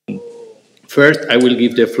 So first, I will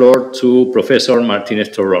give the floor to Professor Martinez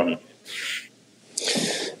Torron.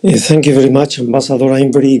 Thank you very much, Ambassador.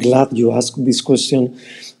 I'm very glad you asked this question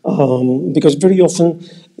because very often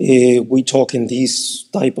we talk in these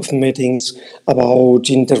type of meetings about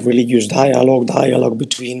interreligious dialogue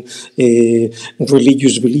between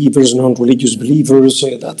religious believers, non-religious believers,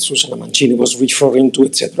 that Susana Mancini was referring to,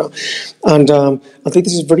 etc. And I think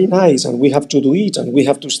this is very nice, and we have to do it, and we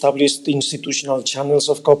have to establish the institutional channels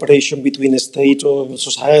of cooperation between the state or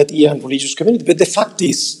society and religious community. But the fact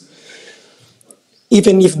is,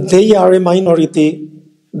 even if they are a minority,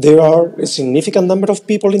 there are a significant number of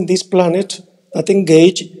people in this planet that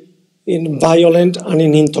engage in violent and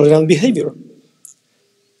in intolerant behavior,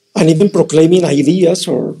 and even proclaiming ideas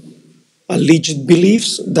or alleged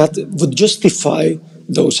beliefs that would justify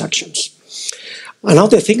those actions.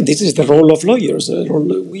 Another thing, this is the role of lawyers.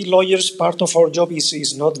 We lawyers, part of our job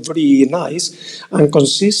is not very nice and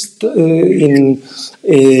consists in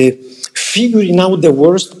figuring out the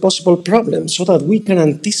worst possible problems so that we can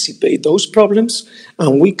anticipate those problems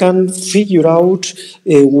and we can figure out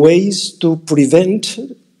ways to prevent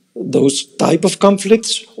those type of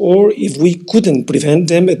conflicts, or if we couldn't prevent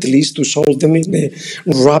them, at least to solve them in a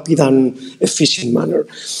rapid and efficient manner.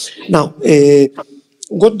 Now,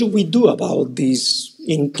 what do we do about this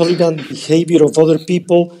intolerant behavior of other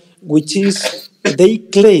people, which is they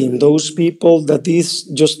claim, those people, that is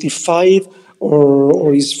justified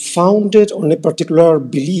or is founded on a particular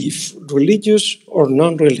belief, religious or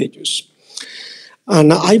non-religious.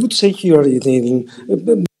 And I would say here,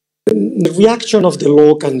 the reaction of the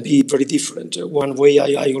law can be very different. One way,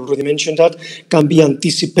 I already mentioned that, can be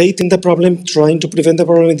anticipating the problem, trying to prevent the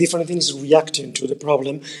problem. A different thing is reacting to the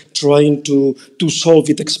problem, trying to solve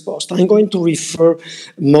it ex post. I'm going to refer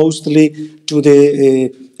mostly to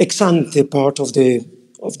the ex ante part of the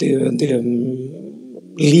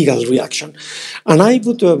legal reaction. And I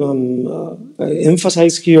would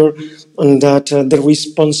emphasize here on that the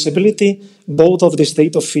responsibility both of the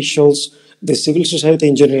state officials, the civil society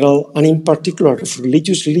in general, and in particular of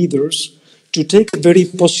religious leaders, to take a very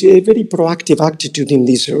proactive attitude in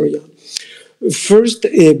this area. First,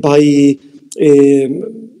 by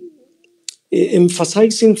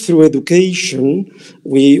emphasizing through education,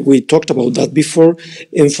 we talked about that before,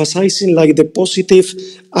 emphasizing like the positive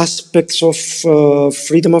aspects of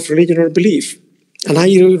freedom of religion or belief. And I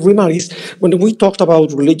realized when we talked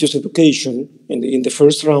about religious education in the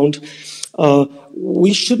first round,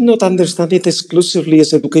 we should not understand it exclusively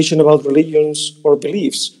as education about religions or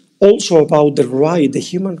beliefs, also about the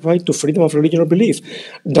human right to freedom of religion or belief,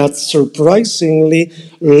 that surprisingly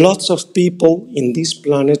lots of people in this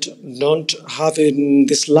planet don't have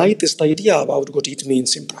the slightest idea about what it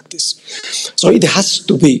means in practice. So it has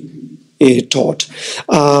to be taught.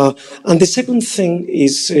 And the second thing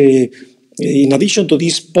is, in addition to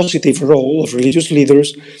this positive role of religious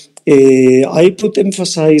leaders, I would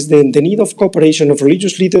emphasize the need of cooperation of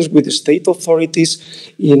religious leaders with the state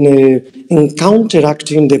authorities in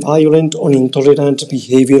counteracting the violent or intolerant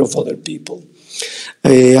behavior of other people.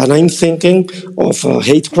 And I'm thinking of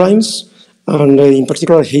hate crimes and in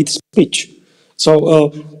particular hate speech.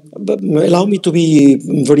 So allow me to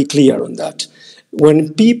be very clear on that.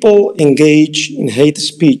 When people engage in hate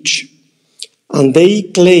speech, and they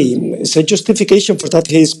claim as a justification for that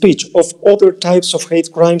hate speech of other types of hate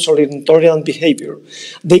crimes or intolerant behavior,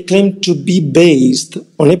 they claim to be based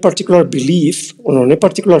on a particular belief or on a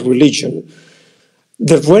particular religion.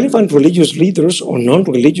 The relevant religious leaders or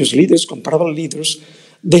non-religious leaders, comparable leaders,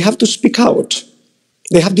 they have to speak out.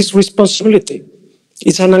 They have this responsibility.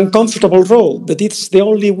 It's an uncomfortable role, but it's the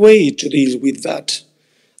only way to deal with that.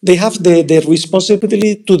 They have the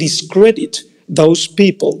responsibility to discredit those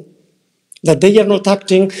people, that they are not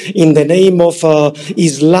acting in the name of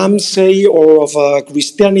Islam, say, or of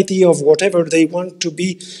Christianity, of whatever they want to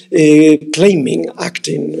be claiming,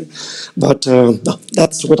 acting. But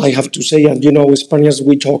that's what I have to say. And you know, Spaniards,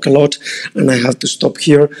 we talk a lot, and I have to stop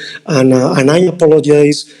here. And I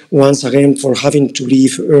apologize once again for having to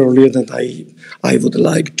leave earlier than I would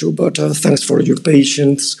like to. But thanks for your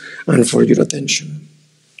patience and for your attention.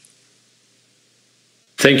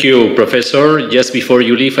 Thank you, Professor. Just before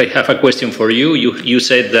you leave, I have a question for you. You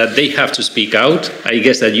said that they have to speak out. I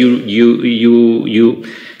guess that you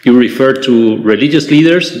refer to religious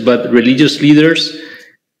leaders, but religious leaders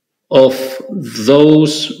of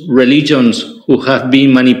those religions who have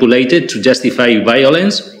been manipulated to justify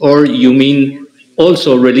violence, or you mean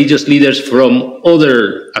also religious leaders from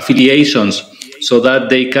other affiliations so that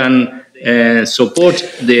they can support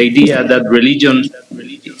the idea that religion,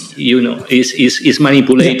 is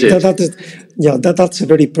manipulated? That's a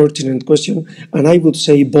very pertinent question, and I would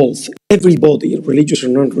say both. Everybody, religious or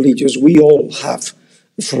non-religious, we all have,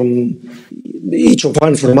 from each of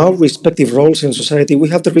one, from our respective roles in society, we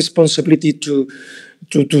have the responsibility to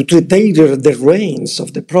take the reins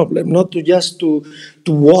of the problem, not to just to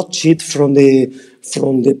watch it from the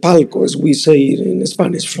palco, as we say in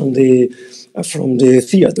Spanish, from the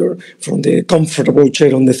theater, from the comfortable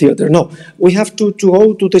chair on the theater. No, we have to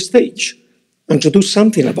go to the stage and to do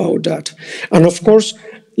something about that. And of course,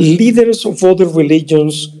 leaders of other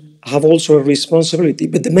religions have also a responsibility,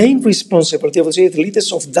 but the main responsibility, I would say, the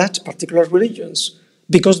leaders of that particular religions,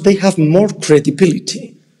 because they have more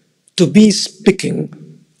credibility to be speaking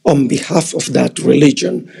on behalf of that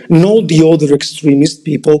religion, not the other extremist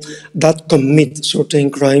people that commit certain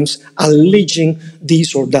crimes alleging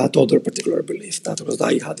this or that other particular belief. That was what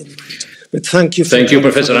I had in mind. But thank you. Thank you,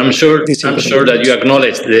 Professor. I'm sure that you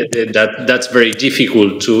acknowledge that that's very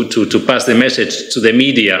difficult to pass the message to the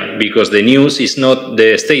media, because the news is not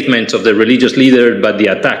the statement of the religious leader, but the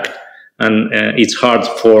attack. And it's hard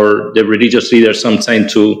for the religious leaders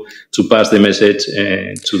sometimes to pass the message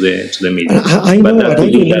to the media.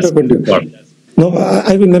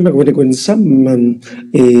 I remember when some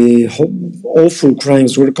awful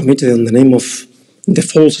crimes were committed in the name of the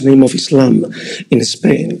false name of Islam in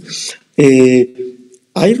Spain.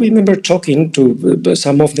 I remember talking to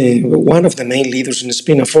one of the main leaders in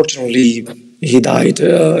Spain. Unfortunately, He died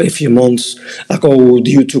a few months ago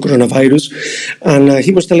due to coronavirus. And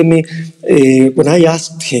he was telling me, when I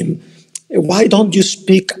asked him, why don't you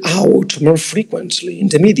speak out more frequently in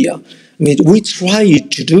the media? I mean, we try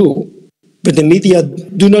to do, but the media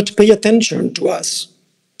do not pay attention to us.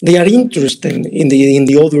 They are interested in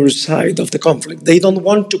the other side of the conflict. They don't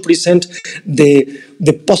want to present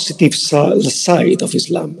the positive side of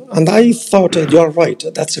Islam. And I thought, you are right,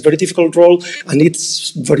 that's a very difficult role, and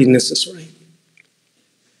it's very necessary.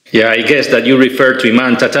 Yeah, I guess that you refer to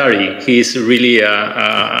Imam Tatari. He is really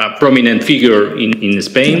a prominent figure in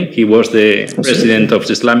Spain. He was the president of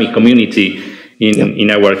the Islamic community in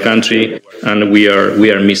our country, and we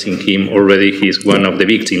are missing him already. He's one of the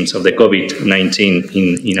victims of the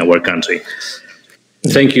COVID-19 in our country.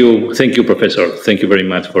 Thank you, Professor. Thank you very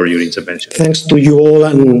much for your intervention. Thanks to you all,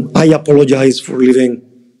 and I apologize for leaving.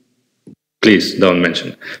 Please don't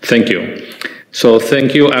mention. Thank you. So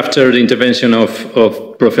thank you. After the intervention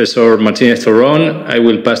of Professor Martinez Torron, I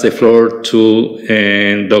will pass the floor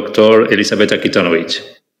to Dr. Elisabetta Kitanovic.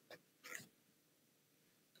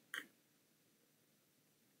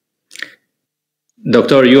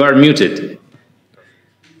 Doctor, you are muted.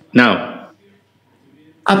 Now.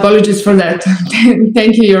 Apologies for that.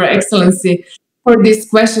 Thank you, Your Excellency, for these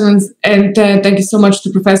questions. And thank you so much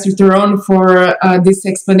to Professor Torron for this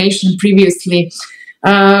explanation previously.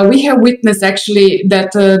 We have witnessed actually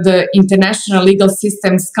that the international legal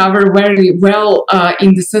systems cover very well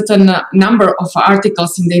in the certain number of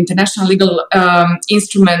articles in the international legal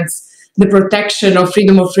instruments the protection of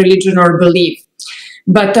freedom of religion or belief.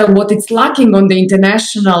 But what it's lacking on the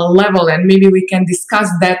international level, and maybe we can discuss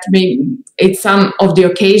that at some of the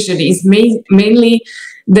occasion, is mainly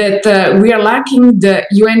that we are lacking the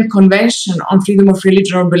UN Convention on Freedom of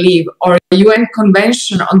Religion or Belief, or UN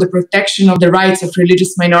Convention on the Protection of the Rights of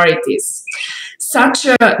Religious Minorities. Such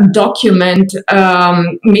a document,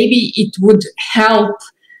 maybe it would help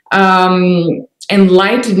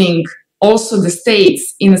enlightening also the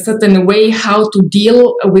states in a certain way how to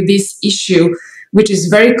deal with this issue, which is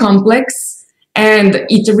very complex, and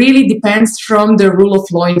it really depends from the rule of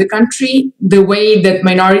law in the country, the way that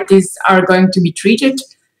minorities are going to be treated,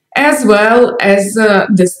 as well as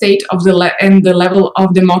the state of and the level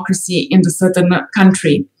of democracy in the certain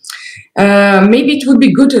country. Maybe it would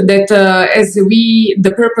be good that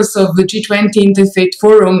the purpose of the G20 Interfaith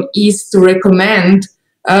Forum is to recommend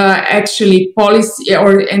actually policy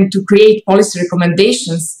and to create policy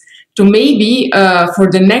recommendations to maybe for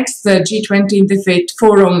the next G20 Interfaith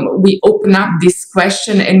Forum, we open up this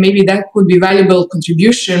question, and maybe that could be valuable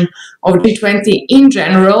contribution of G20 in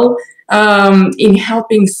general in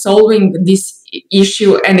helping solving this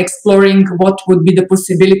issue and exploring what would be the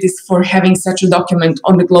possibilities for having such a document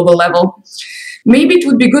on the global level. Maybe it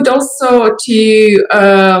would be good also to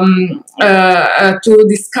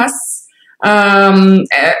discuss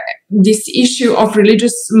this issue of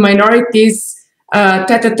religious minorities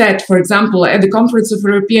tete-a-tete. For example, at the Conference of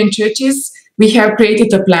European Churches, we have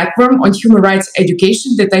created a platform on human rights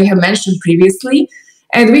education that I have mentioned previously.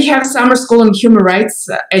 And we have summer school on human rights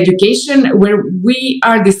education, where we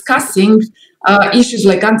are discussing issues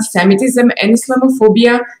like anti-Semitism and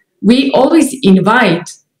Islamophobia. We always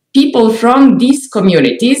invite people from these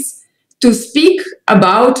communities to speak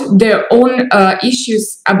about their own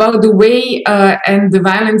issues, about the way and the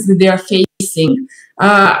violence that they are facing,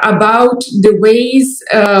 about the ways,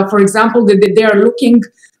 for example, that they are looking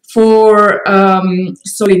for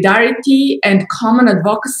solidarity and common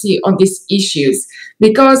advocacy on these issues.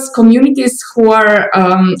 Because communities who are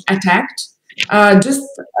attacked, just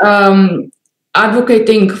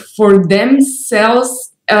advocating for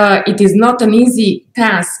themselves, it is not an easy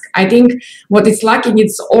task. I think what is lacking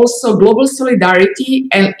is also global solidarity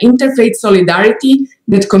and interfaith solidarity,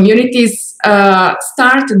 that communities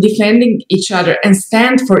start defending each other and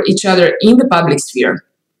stand for each other in the public sphere.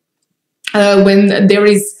 When there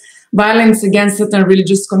is violence against certain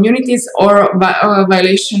religious communities or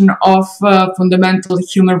violation of fundamental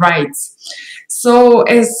human rights. So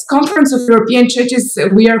as Conference of European Churches,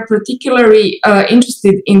 we are particularly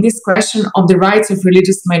interested in this question of the rights of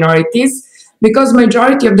religious minorities, because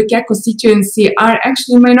majority of the CAC constituency are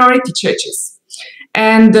actually minority churches.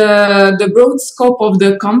 And the broad scope of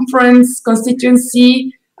the conference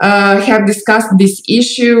constituency have discussed this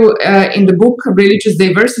issue in the book Religious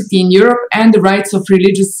Diversity in Europe and the Rights of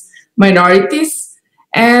Religious Minorities.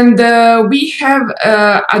 And we have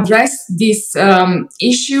addressed this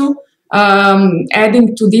issue,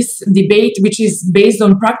 adding to this debate, which is based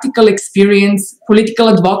on practical experience, political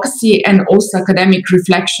advocacy, and also academic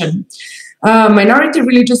reflection. Minority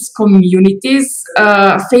religious communities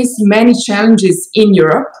face many challenges in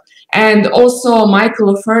Europe, And also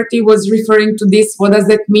Michael O'Flaherty was referring to this. What does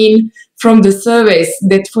that mean from the surveys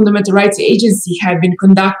that Fundamental Rights Agency have been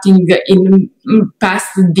conducting in past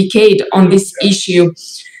decade on this issue?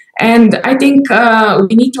 And I think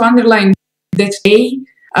we need to underline that today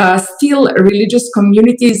still religious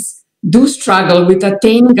communities do struggle with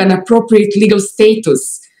attaining an appropriate legal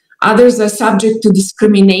status. Others are subject to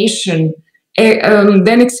discrimination,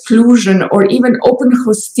 then exclusion, or even open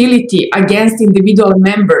hostility against individual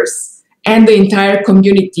members and the entire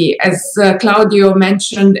community, as Claudio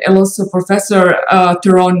mentioned, and also Professor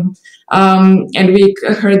Theron, and we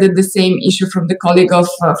heard the same issue from the colleague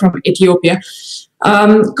from Ethiopia.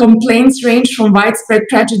 Complaints range from widespread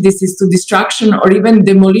prejudices to destruction or even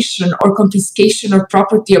demolition or confiscation of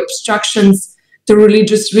property, obstructions to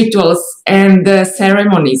religious rituals and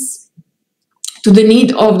ceremonies, to the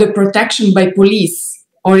need of the protection by police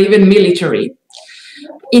or even military.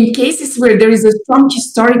 In cases where there is a strong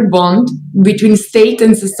historic bond between state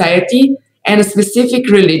and society and a specific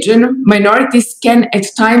religion, minorities can at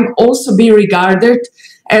times also be regarded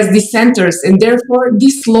as dissenters and therefore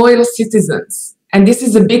disloyal citizens. And this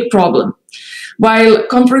is a big problem. While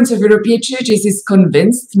Conference of European Churches is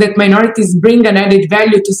convinced that minorities bring an added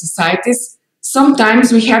value to societies,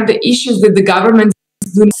 sometimes we have the issues that the governments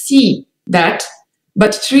do not see that,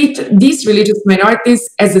 but treat these religious minorities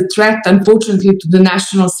as a threat, unfortunately, to the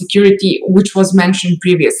national security, which was mentioned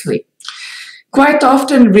previously. Quite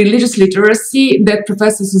often, religious literacy that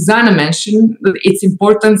Professor Susanna mentioned, its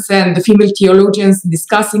importance, and the female theologians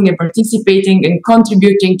discussing and participating and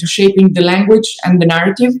contributing to shaping the language and the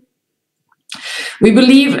narrative. We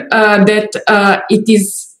believe that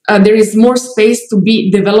there is more space to be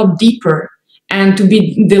developed deeper and to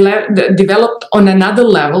be developed on another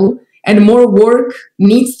level, and more work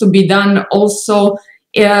needs to be done also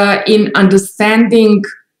in understanding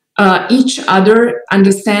each other,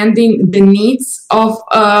 understanding the needs of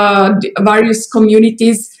various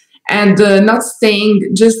communities, and not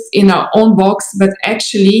staying just in our own box, but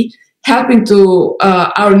actually helping to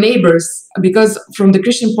our neighbors. Because from the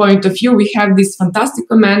Christian point of view, we have this fantastic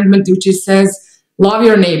commandment which says, love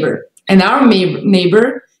your neighbor. And our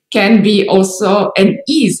neighbor can be also, and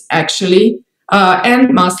is actually,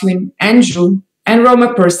 and Muslim, and Jew, and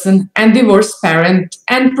Roma person, and divorced parent,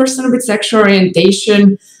 and person with sexual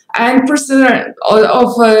orientation, and person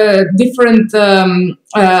of different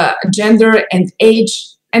gender and age,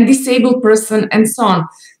 and disabled person, and so on.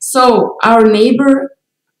 So our neighbor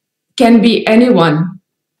can be anyone.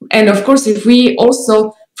 And of course, if we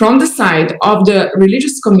also, from the side of the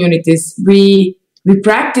religious communities, we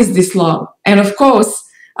practice this law. And of course,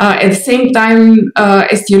 at the same time,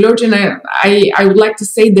 as theologian, I would like to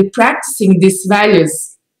say that practicing these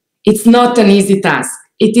values, it's not an easy task.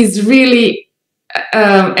 It is really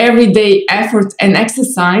everyday effort and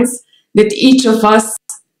exercise that each of us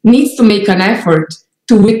needs to make an effort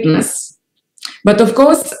to witness. But of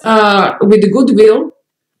course, with goodwill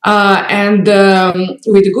and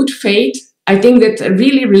with good faith, I think that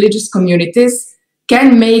really religious communities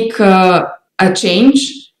can make a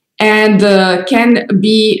change and can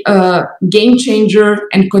be a game changer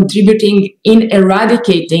and contributing in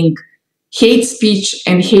eradicating hate speech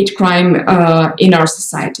and hate crime in our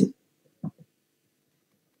society.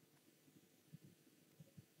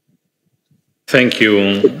 Thank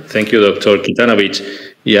you, Dr. Kitanovic.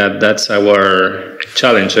 Yeah, that's our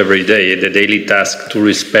challenge every day, the daily task to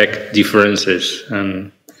respect differences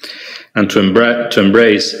and to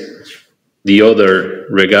embrace the other,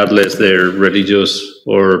 regardless their religious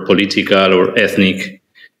or political or ethnic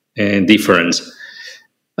difference.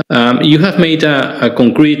 You have made a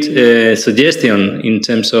concrete suggestion in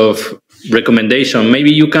terms of recommendation.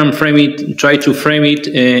 Maybe you can try to frame it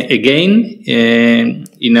again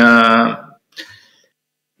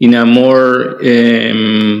in a more,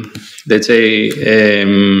 let's say,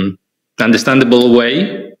 understandable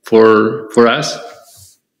way for us.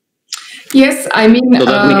 Yes, I mean, so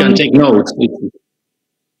that we can take notes.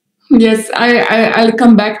 Yes, I'll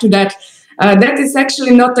come back to that. That is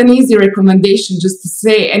actually not an easy recommendation, just to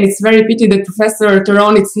say, and it's very pity that Professor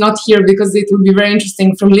Theron is not here, because it would be very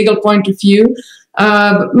interesting from legal point of view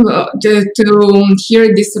to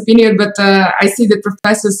hear this opinion. But I see that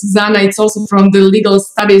Professor Susanna, it's also from the Legal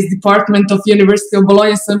Studies Department of University of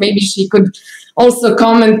Bologna, so maybe she could also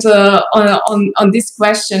comment on this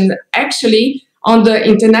question. Actually, on the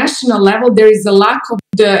international level, there is a lack of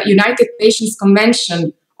the United Nations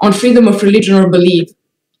Convention on Freedom of Religion or Belief.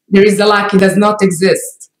 There is a lack, it does not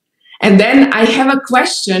exist. And then I have a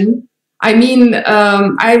question. I mean,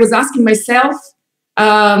 I was asking myself,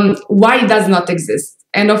 why it does not exist?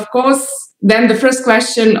 And of course, then the first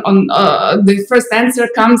question on the first answer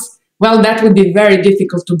comes, well, that would be very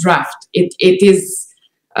difficult to draft. It is,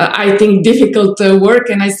 I think, difficult work,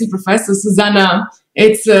 and I see Professor Susanna,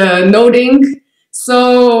 it's nodding.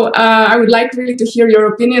 So I would like really to hear your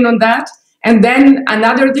opinion on that. And then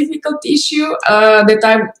another difficult issue that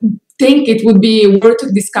I think it would be worth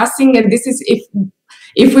discussing, and this is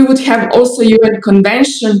if we would have also UN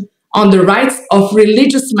Convention on the rights of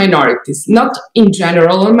religious minorities, not in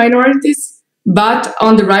general on minorities, but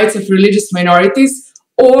on the rights of religious minorities,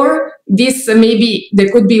 or this maybe there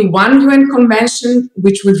could be one UN convention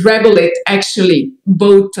which would regulate actually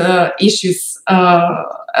both issues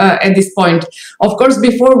at this point. Of course,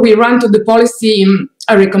 before we run to the policy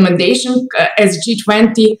recommendation, as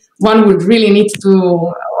G20, one would really need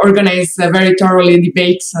to organize a very thoroughly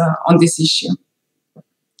debate on this issue.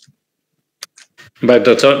 But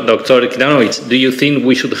Dr. Kidanovic, do you think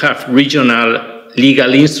we should have regional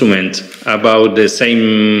legal instruments about the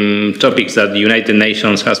same topics that the United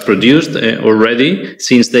Nations has produced already,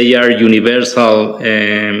 since they are universal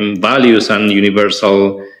values and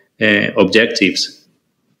universal objectives?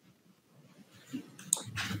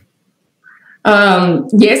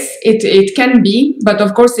 Yes, it can be, but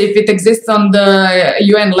of course, if it exists on the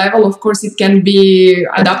UN level, of course, it can be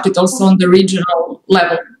adopted also on the regional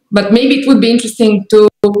level. But maybe it would be interesting to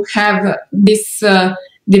have this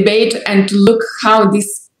debate and to look how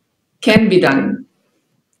this can be done.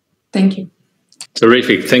 Thank you.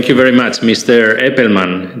 Terrific. Thank you very much. Mr.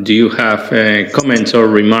 Eppelman, do you have comments or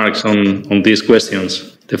remarks on these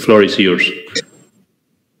questions? The floor is yours.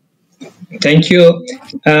 Thank you.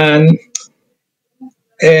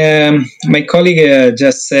 My colleague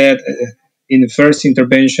just said in the first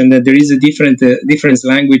intervention that there is a different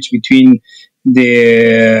language between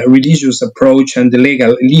the religious approach and the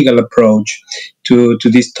legal approach to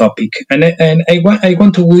this topic, and I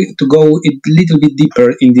want to go a little bit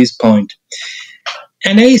deeper in this point.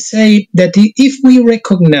 And I say that if we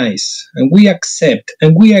recognize and we accept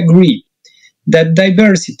and we agree that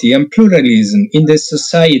diversity and pluralism in the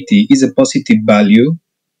society is a positive value,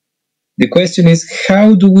 the question is,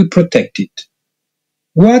 how do we protect it?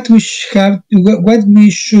 What we should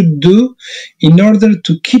do in order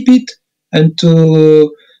to keep it and to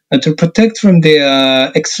protect from the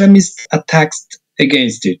extremist attacks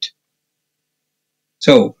against it.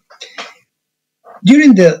 So,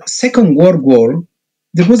 during the Second World War,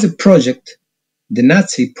 there was a project, the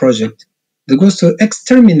Nazi project, that was to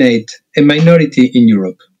exterminate a minority in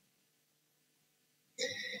Europe.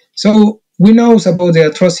 So, we know about the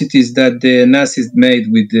atrocities that the Nazis made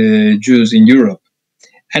with the Jews in Europe.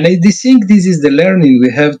 And I think this is the learning we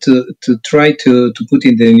have to try to put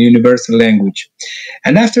in the universal language.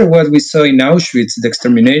 And after what we saw in Auschwitz, the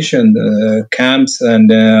extermination camps, and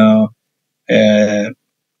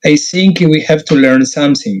I think we have to learn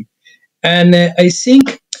something. And I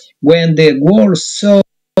think when the world saw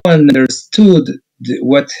and understood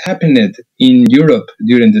what happened in Europe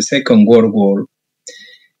during the Second World War,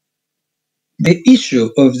 the issue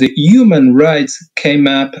of the human rights came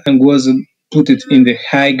up and was put it in the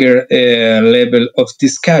higher level of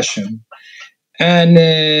discussion. And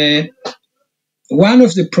one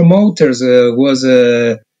of the promoters was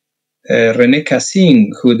René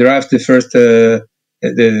Cassin, who drafted the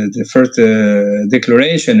first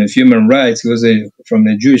declaration of human rights. He was from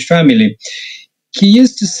a Jewish family. He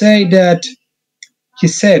used to say that, he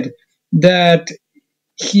said that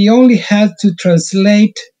he only had to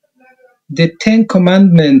translate the 10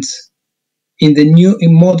 Commandments in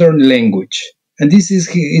modern language. And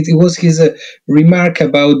it was his remark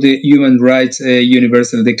about the Human Rights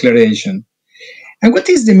Universal Declaration. And what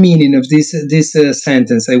is the meaning of this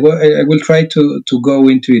sentence? I will try to go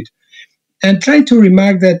into it. And try to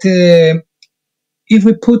remark that if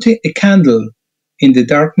we put a candle in the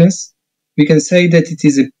darkness, we can say that it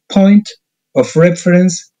is a point of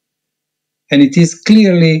reference, and it is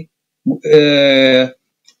clearly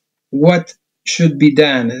what should be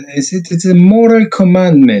done. It's a moral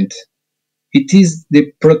commandment. It is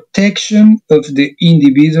the protection of the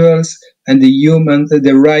individuals and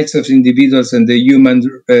the rights of individuals and the human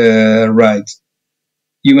rights,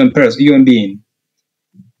 human being.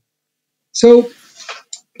 So,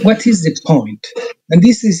 what is the point? And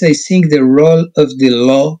this is, I think, the role of the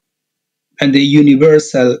law and the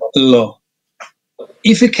universal law.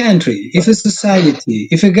 If a country, if a society,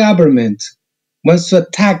 if a government wants to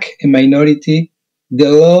attack a minority, the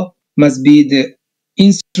law must be the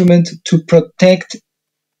instrument to protect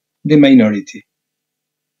the minority.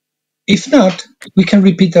 If not, we can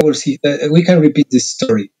repeat this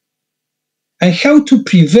story. And how to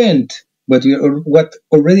prevent what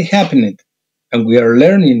already happened, and we are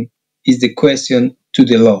learning, is the question to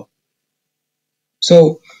the law.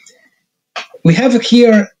 So we have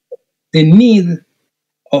here the need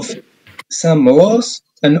of some laws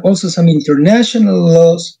and also some international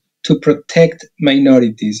laws to protect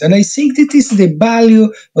minorities. And I think that is the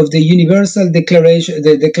value of the Universal Declaration,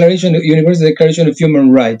 Universal Declaration of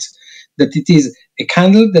Human Rights, that it is a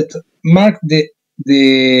candle that marks the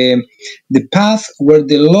path where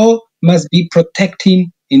the law must be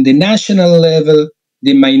protecting in the national level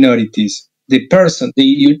the minorities, the person,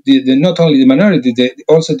 not only the minority,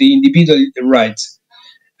 also the individual rights.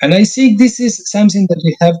 And I think this is something that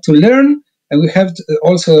we have to learn, and we have to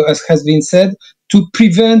also, as has been said, to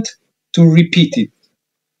prevent to repeat it.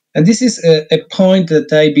 And this is a point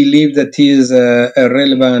that I believe that is a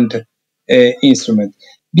relevant instrument,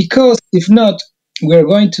 because if not, we're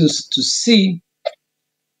going to see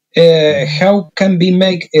how can be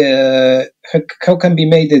made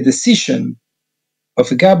a decision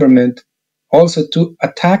of a government also to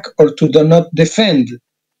attack or to do not defend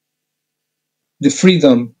the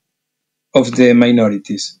freedom of the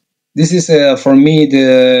minorities. This is for me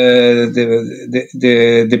the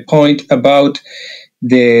point about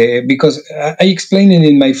because I explained it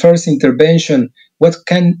in my first intervention, what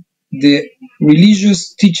can the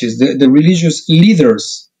religious teachers, the religious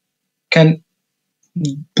leaders can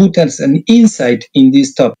put us an insight in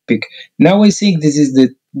this topic. Now I think this is the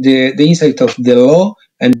insight of the law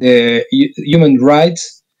and the human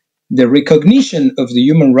rights, the recognition of the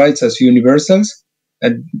human rights as universals,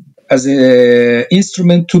 and as an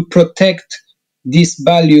instrument to protect these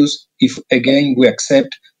values, if again we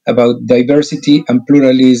accept about diversity and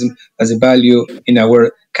pluralism as a value in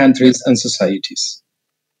our countries and societies.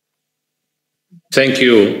 Thank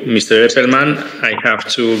you, Mr. Eppelman. I have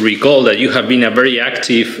to recall that you have been a very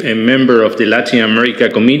active member of the Latin America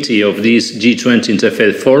Committee of this G20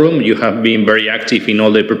 Interfaith Forum. You have been very active in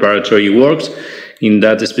all the preparatory works in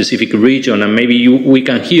that specific region, and maybe we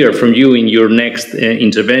can hear from you in your next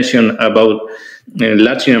intervention about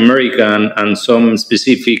Latin America and some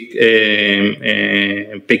specific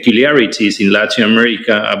peculiarities in Latin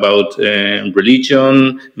America about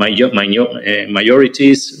religion,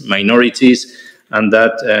 minorities, and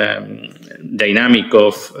that dynamic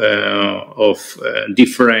of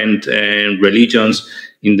different religions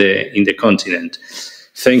in the continent.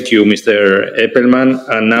 Thank you, Mr. Eppelman.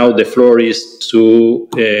 And now the floor is to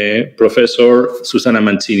Professor Susanna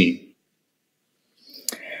Mancini.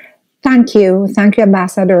 Thank you,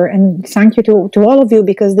 Ambassador, and thank you to all of you,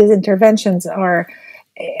 because these interventions are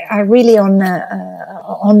really on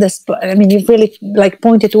this. I mean, you've really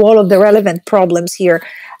pointed to all of the relevant problems here.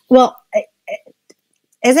 Well,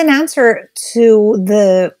 as an answer to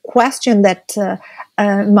the question that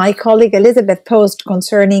my colleague Elizabeth posed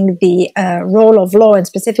concerning the role of law, and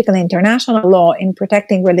specifically international law, in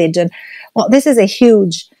protecting religion, well, this is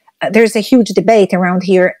there's a huge debate around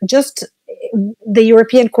here. Just the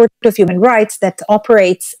European Court of Human Rights, that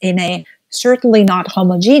operates in a certainly not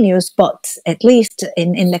homogeneous, but at least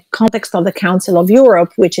in the context of the Council of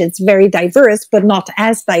Europe, which is very diverse, but not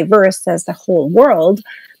as diverse as the whole world,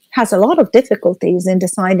 has a lot of difficulties in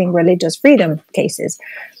deciding religious freedom cases.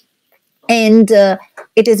 And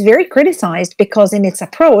it is very criticized because in its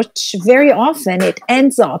approach, very often it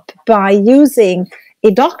ends up by using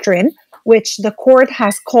a doctrine which the court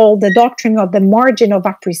has called the doctrine of the margin of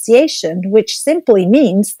appreciation, which simply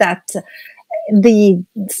means that the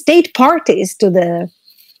state parties to the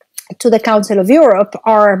Council of Europe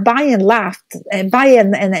are by and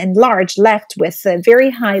large left with a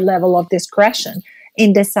very high level of discretion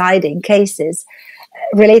in deciding cases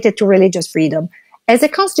related to religious freedom. As a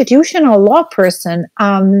constitutional law person,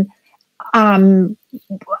 I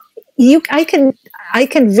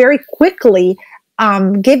can very quickly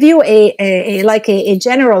give you a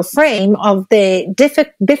general frame of the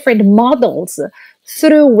different models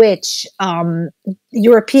through which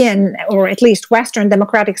European, or at least Western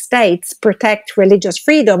democratic states, protect religious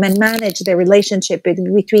freedom and manage the relationship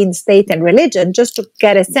between state and religion, just to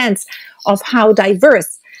get a sense of how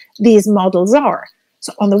diverse these models are.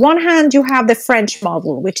 So on the one hand, you have the French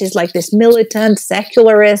model, which is like this militant,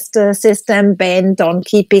 secularist system bent on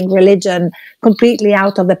keeping religion completely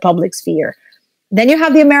out of the public sphere. Then you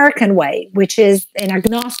have the American way, which is an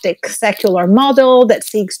agnostic secular model that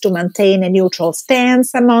seeks to maintain a neutral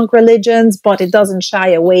stance among religions, but it doesn't shy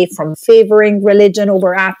away from favoring religion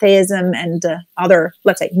over atheism and other,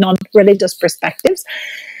 let's say, non-religious perspectives.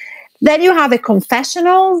 Then you have a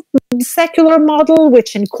confessional secular model,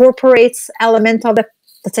 which incorporates elements of the,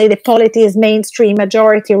 let's say, the polity's mainstream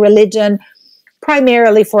majority religion,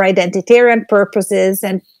 primarily for identitarian purposes,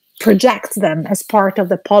 and projects them as part of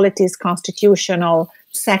the polity's constitutional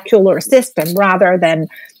secular system, rather than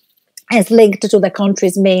as linked to the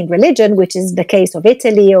country's main religion, which is the case of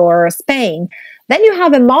Italy or Spain. Then you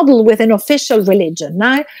have a model with an official religion,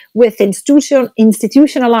 with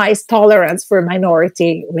institutionalized tolerance for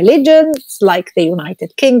minority religions, like the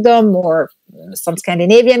United Kingdom or some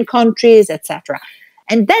Scandinavian countries, etc.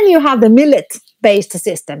 And then you have the millet-based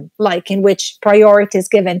system, like in which priority is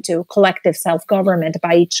given to collective self-government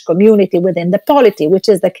by each community within the polity, which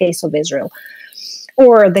is the case of Israel,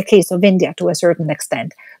 or the case of India to a certain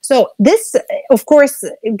extent. So this, of course,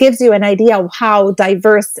 gives you an idea of how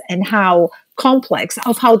diverse and how complex,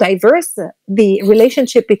 of how diverse the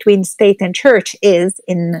relationship between state and church is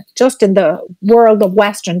in the world of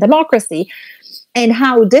Western democracy, and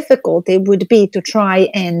how difficult it would be to try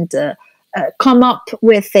and come up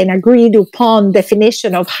with an agreed upon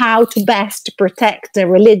definition of how to best protect the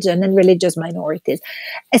religion and religious minorities,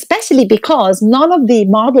 especially because none of the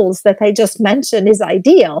models that I just mentioned is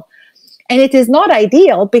ideal. And it is not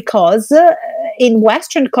ideal because in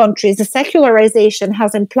Western countries, the secularization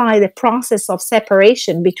has implied a process of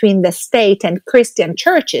separation between the state and Christian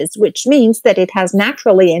churches, which means that it has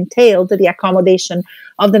naturally entailed the accommodation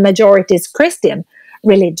of the majority's Christian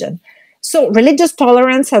religion. So religious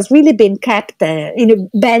tolerance has really been kept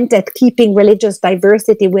bent at keeping religious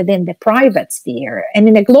diversity within the private sphere. And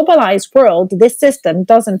in a globalized world, this system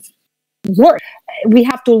doesn't work. We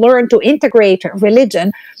have to learn to integrate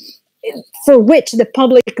religion, for which the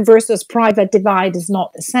public versus private divide is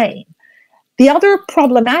not the same. The other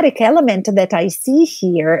problematic element that I see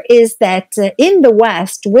here is that in the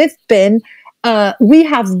West, we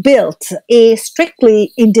have built a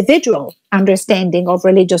strictly individual understanding of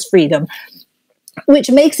religious freedom, which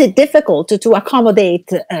makes it difficult to accommodate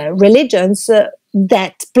religions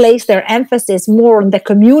that place their emphasis more on the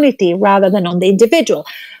community rather than on the individual.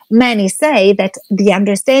 Many say that the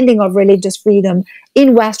understanding of religious freedom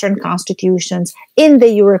in Western constitutions, in the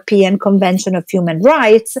European Convention of Human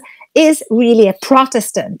Rights, is really a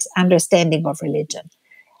Protestant understanding of religion.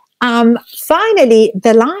 Finally,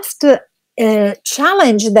 the last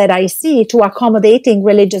challenge that I see to accommodating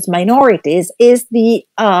religious minorities is the,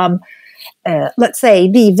 let's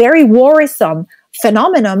say, the very worrisome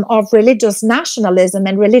phenomenon of religious nationalism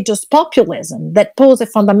and religious populism that pose a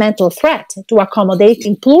fundamental threat to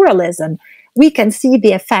accommodating pluralism. We can see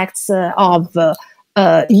the effects of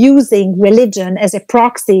using religion as a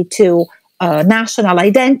proxy to national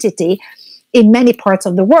identity in many parts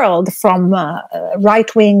of the world, from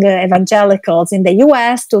right-wing evangelicals in the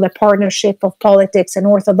US to the partnership of politics and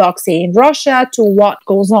orthodoxy in Russia to what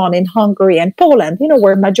goes on in Hungary and Poland,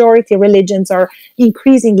 where majority religions are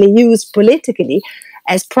increasingly used politically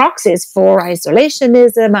as proxies for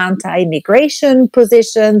isolationism, anti-immigration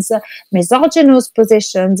positions, misogynist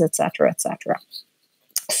positions, etc., etc.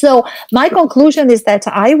 So my conclusion is that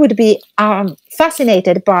I would be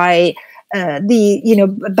fascinated by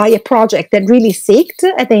by a project that really seeked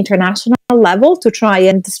at the international level to try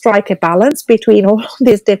and strike a balance between all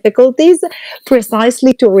these difficulties,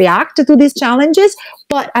 precisely to react to these challenges.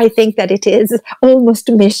 But I think that it is almost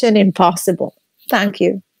mission impossible. Thank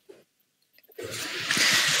you.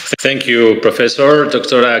 Thank you, Professor.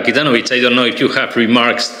 Dr. Kitanovic, I don't know if you have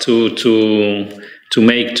remarks to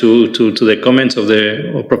make to the comments of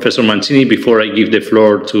Professor Mancini before I give the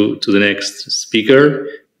floor to the next speaker.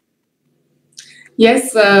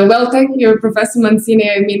 Yes, well, thank you, Professor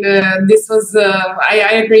Mancini. I mean, this was,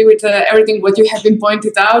 I agree with everything what you have been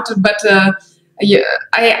pointed out, but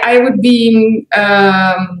I would be,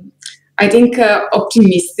 I think,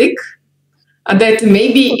 optimistic that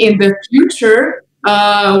maybe in the future,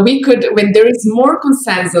 we could, when there is more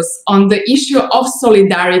consensus on the issue of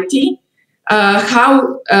solidarity,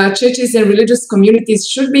 how churches and religious communities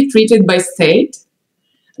should be treated by state,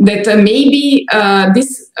 that maybe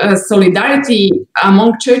this solidarity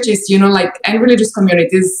among churches, and religious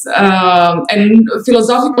communities and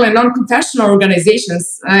philosophical and non-confessional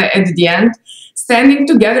organizations at the end, standing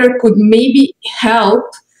together could maybe help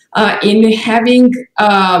in having,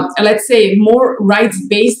 let's say, more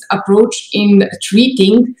rights-based approach in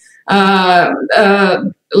treating,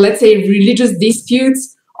 let's say, religious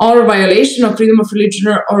disputes or violation of freedom of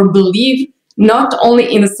religion or belief, not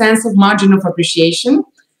only in a sense of margin of appreciation,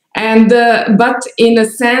 but in a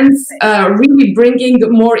sense, really bringing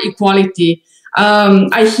more equality.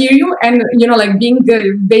 I hear you, and being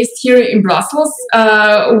based here in Brussels,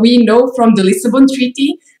 we know from the Lisbon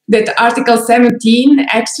Treaty that Article 17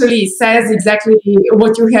 actually says exactly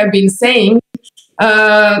what you have been saying,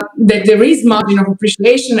 that there is margin of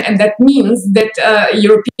appreciation, and that means that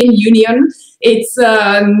European Union it's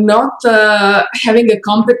not having a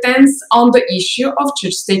competence on the issue of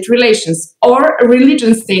church-state relations or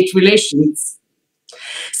religion-state relations.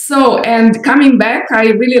 So, and coming back, I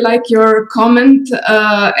really like your comment,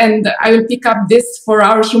 and I will pick up this for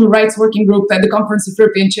our human rights working group at the Conference of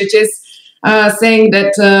European Churches, saying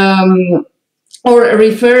that, or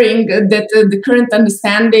referring that the current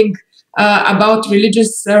understanding about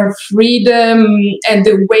religious freedom and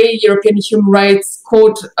the way European Human Rights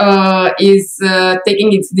Court is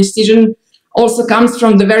taking its decision also comes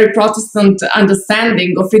from the very Protestant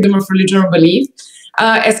understanding of freedom of religion or belief.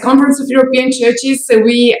 As Conference of European Churches,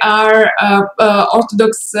 we are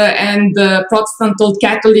Orthodox and Protestant, Old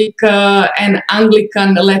Catholic and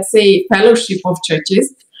Anglican, let's say, fellowship of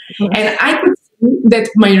churches. Mm-hmm. And I could see that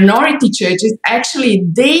minority churches, actually,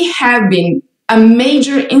 they have been a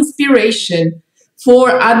major inspiration for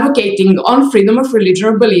advocating on freedom of religion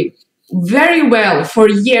or belief. Very well, for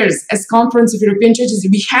years, as Conference of European Churches,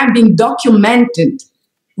 we have been documented,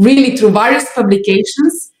 really through various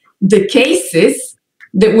publications, the cases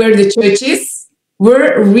that where the churches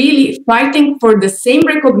were really fighting for the same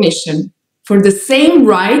recognition, for the same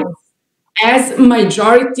rights as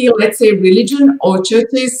majority, let's say, religion or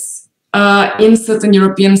churches in certain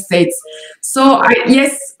European states. So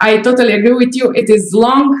yes, I totally agree with you. It is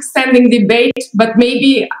long-standing debate, but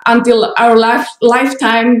maybe until our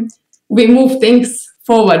lifetime, we move things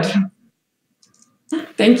forward.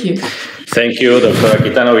 Thank you. Thank you, Dr.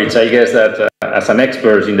 Kitanovic. I guess that as an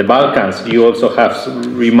expert in the Balkans, you also have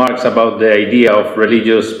remarks about the idea of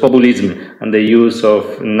religious populism and the use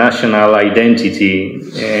of national identity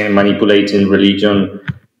manipulating religion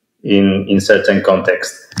in certain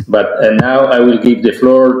contexts. But now I will give the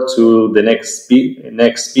floor to the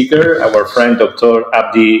next speaker, our friend Dr.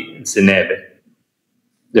 Abdi Zenebe.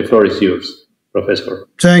 The floor is yours, Professor.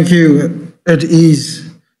 Thank you. It is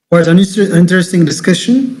quite an interesting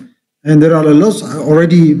discussion. And there are a lot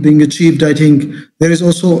already being achieved. I think there is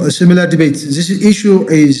also a similar debate. This issue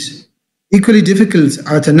is equally difficult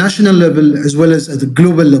at a national level as well as at the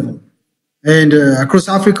global level. And across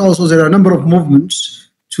Africa also there are a number of movements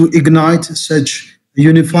to ignite such a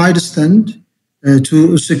unified stand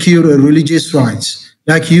to secure religious rights,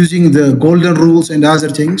 like using the golden rules and other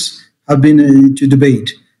things have been to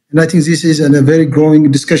debate. And I think this is a very growing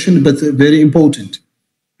discussion, but very important.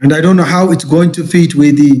 And I don't know how it's going to fit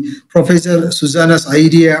with the Professor Susanna's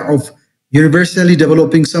idea of universally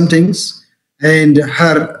developing some things and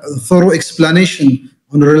her thorough explanation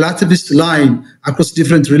on a relativist line across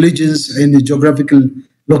different religions and geographical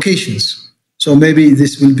locations. So maybe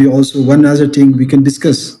this will be also one other thing we can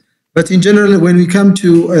discuss. But in general, when we come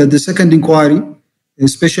to the second inquiry,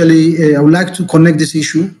 especially I would like to connect this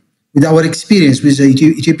issue with our experience, with the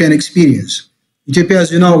Ethiopian experience. Ethiopia,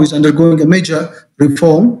 as you know, is undergoing a major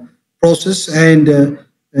reform process, and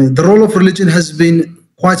the role of religion has been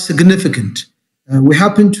quite significant. We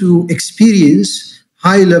happen to experience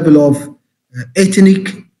high level of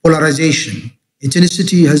ethnic polarization.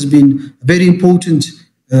 Ethnicity has been a very important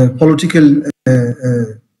political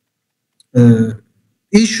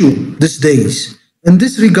issue these days. In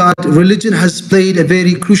this regard, religion has played a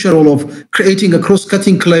very crucial role of creating a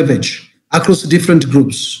cross-cutting cleavage across different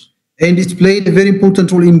groups. And it played a very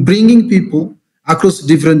important role in bringing people across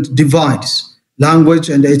different divides, language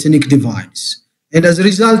and ethnic divides. And as a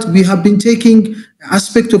result, we have been taking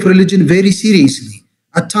aspect of religion very seriously.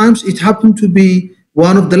 At times, it happened to be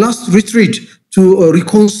one of the last retreat to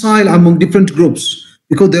reconcile among different groups,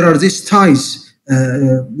 because there are these ties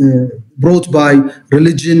brought by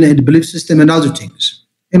religion and belief system and other things.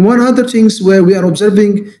 And one other things where we are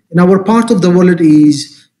observing in our part of the world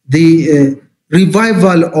is the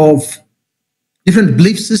revival of different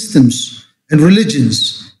belief systems and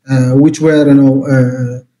religions, which were,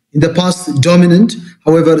 in the past dominant,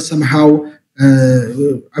 however, somehow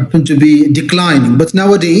happen to be declining. But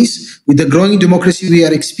nowadays, with the growing democracy we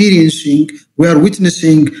are experiencing, we are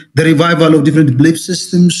witnessing the revival of different belief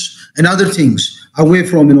systems and other things away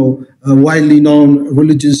from, widely known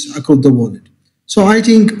religions across the world. So I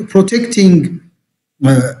think protecting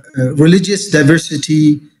religious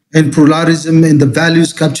diversity and pluralism and the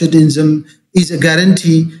values captured in them is a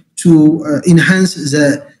guarantee to enhance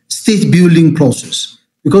the state building process.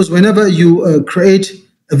 Because whenever you create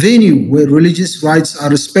a venue where religious rights are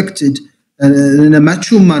respected in a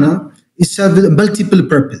mature manner, it serves multiple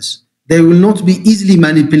purpose. They will not be easily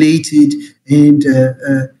manipulated and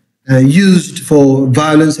used for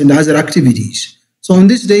violence and other activities. So in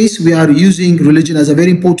these days, we are using religion as a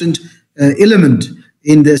very important element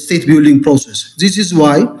in the state building process. This is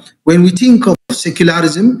why when we think of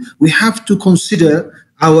secularism, we have to consider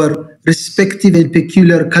our respective and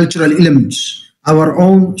peculiar cultural elements. Our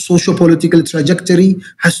own socio-political trajectory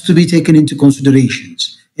has to be taken into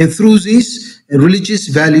considerations. And through this, religious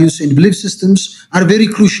values and belief systems are very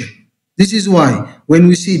crucial. This is why when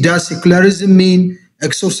we see does secularism mean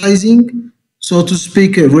exorcising, so to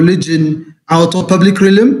speak, a religion out of public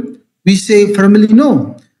realm, we say firmly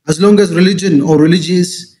no. As long as religion or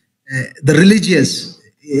the religious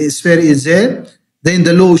sphere is there, then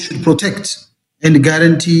the law should protect and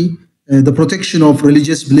guarantee the protection of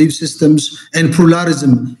religious belief systems and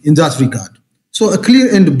pluralism in that regard. So a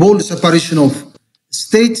clear and bold separation of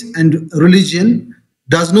state and religion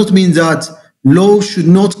does not mean that law should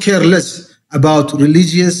not care less about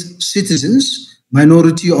religious citizens,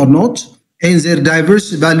 minority or not, and their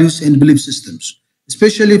diverse values and belief systems,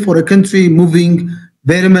 especially for a country moving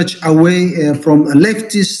very much away from a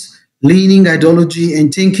leftist leaning ideology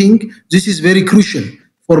and thinking. This is very crucial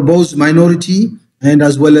for both minority and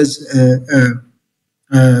as well as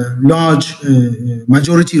large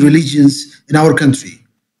majority religions in our country.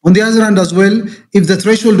 On the other hand as well, if the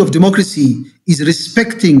threshold of democracy is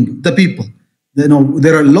respecting the people,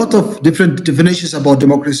 there are a lot of different definitions about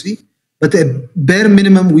democracy, but a bare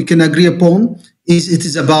minimum we can agree upon is it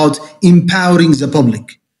is about empowering the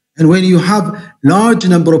public. And when you have large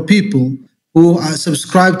number of people who are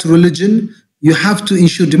subscribed to religion, you have to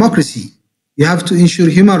ensure democracy. You have to ensure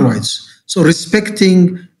human rights. So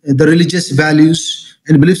respecting the religious values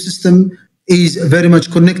and belief system is very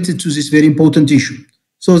much connected to this very important issue.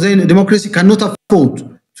 So then democracy cannot afford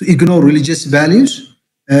to ignore religious values,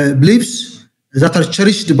 beliefs that are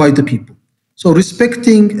cherished by the people. So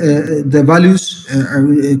respecting the values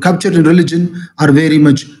captured in religion are very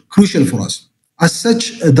much crucial for us. As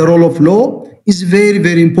such, the role of law is very,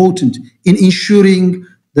 very important in ensuring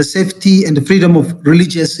the safety and the freedom of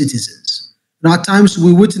religious citizens. Now, at times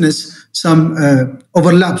we witness some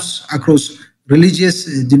overlaps across religious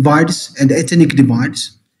divides and ethnic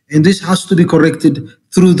divides, and this has to be corrected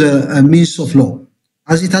through the means of law.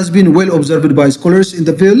 As it has been well observed by scholars in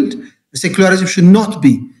the field, secularism should not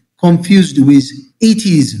be confused with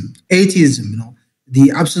atheism,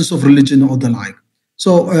 the absence of religion or the like.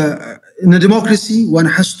 So in a democracy, one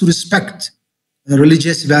has to respect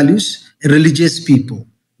religious values and religious people,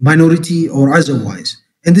 minority or otherwise.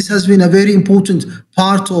 And this has been a very important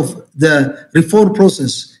part of the reform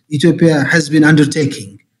process Ethiopia has been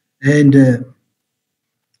undertaking. And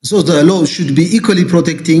so the law should be equally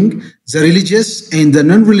protecting the religious and the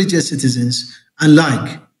non-religious citizens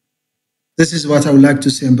alike. This is what I would like to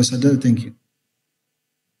say, Ambassador. Thank you.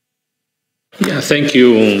 Yeah, thank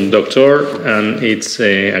you, Doctor. And it's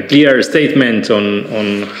a clear statement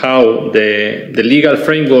on how the legal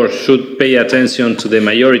framework should pay attention to the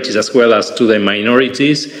majorities as well as to the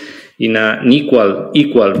minorities in an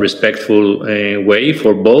equal, respectful way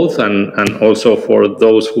for both and also for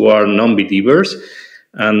those who are non-believers.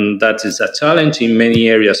 And that is a challenge in many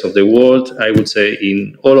areas of the world, I would say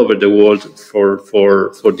in all over the world for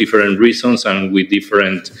different reasons and with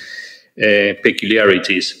different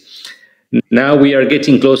peculiarities. Now we are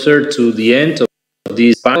getting closer to the end of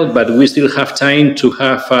this panel, but we still have time to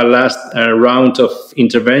have a last round of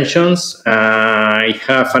interventions. I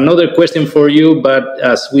have another question for you, but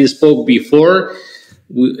as we spoke before,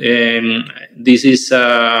 this is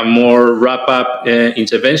a more wrap-up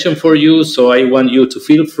intervention for you, so I want you to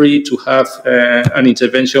feel free to have an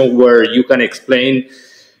intervention where you can explain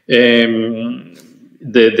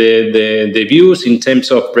the views in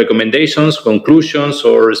terms of recommendations, conclusions,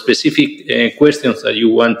 or specific questions that you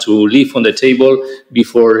want to leave on the table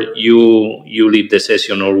before you leave the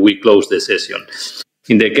session or we close the session.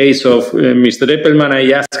 In the case of Mr. Eppelman,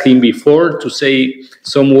 I asked him before to say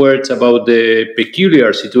some words about the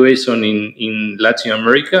peculiar situation in Latin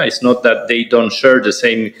America. It's not that they don't share the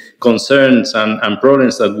same concerns and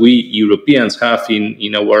problems that we Europeans have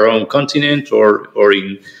in our own continent or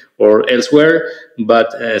elsewhere,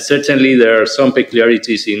 but certainly there are some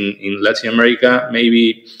peculiarities in Latin America.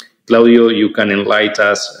 Maybe, Claudio, you can enlighten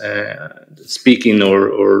us speaking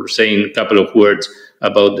or saying a couple of words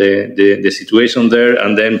about the situation there,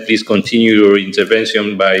 and then please continue your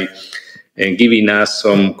intervention by giving us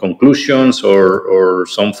some conclusions or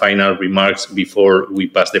some final remarks before we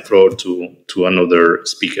pass the floor to another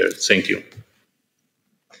speaker. Thank you.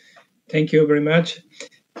 Thank you very much.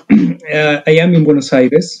 I am in Buenos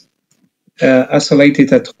Aires,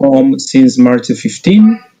 isolated at home since March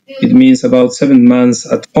 15. It means about 7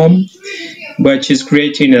 months at home, which is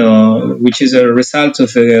which is a result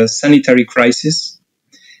of a sanitary crisis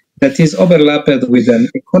that is overlapped with an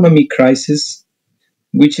economic crisis,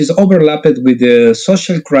 which is overlapped with the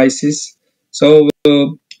social crisis. So,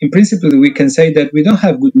 in principle, we can say that we don't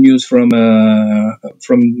have good news from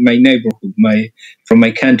my neighborhood, from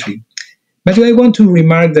my country. But I want to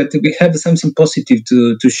remark that we have something positive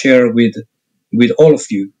to share with with all of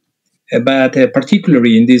you, but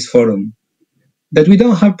particularly in this forum, that we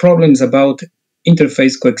don't have problems about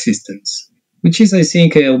interfaith coexistence, which is, I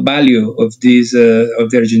think, a value of this of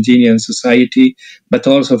the Argentinian society, but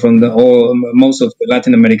also from most of the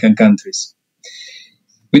Latin American countries.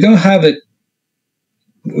 We don't have a.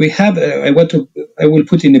 We have. I will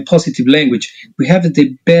put in a positive language. We have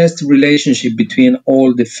the best relationship between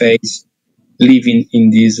all the faiths living in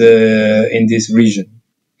this region,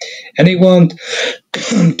 and I want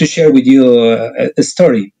to share with you a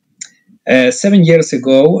story. 7 years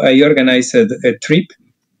ago, I organized a trip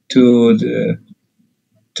to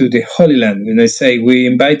the Holy Land. When I say we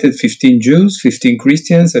invited 15 Jews, 15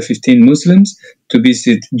 Christians, and 15 Muslims to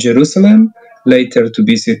visit Jerusalem, later to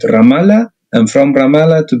visit Ramallah, and from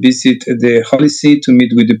Ramallah to visit the Holy See to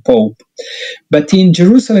meet with the Pope. But in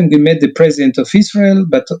Jerusalem, we met the President of Israel,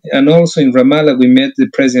 and also in Ramallah, we met the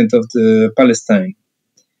President of the Palestine.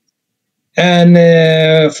 And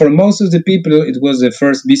for most of the people, it was the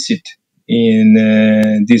first visit in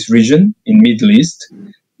this region, in Middle East.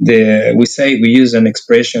 We use an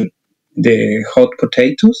expression, the hot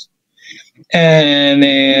potatoes. And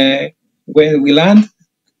when we land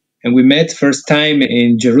and we met first time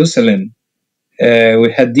in Jerusalem,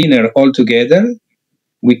 we had dinner all together.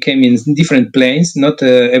 We came in different planes. Not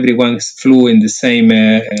everyone flew in the same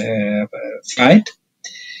flight.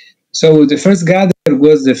 So the first gather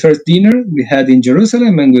was the first dinner we had in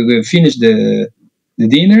Jerusalem, and we finished the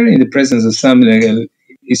dinner in the presence of some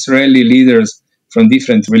Israeli leaders from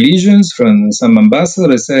different religions, from some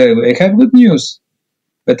ambassadors. I have good news,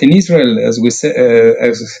 but in Israel, as we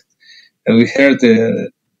heard,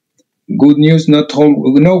 good news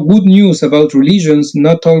good news about religions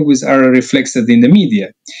not always are reflected in the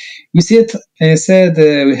media. We said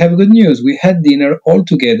we have good news. We had dinner all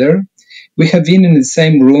together. We have been in the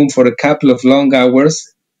same room for a couple of long hours,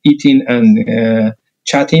 eating and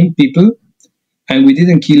chatting people, and we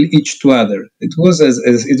didn't kill each other. It was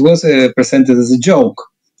presented as a joke.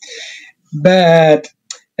 But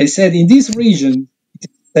I said in this region, it's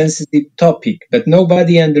a sensitive topic, but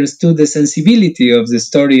nobody understood the sensibility of the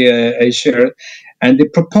story I shared. And the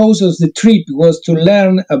purpose of the trip was to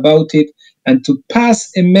learn about it and to pass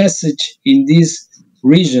a message in this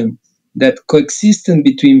region that coexistence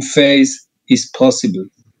between faiths is possible.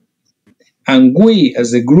 And we,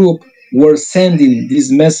 as a group, were sending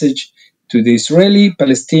this message to the Israeli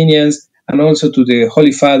Palestinians and also to the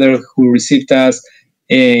Holy Father who received us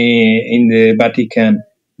in the Vatican,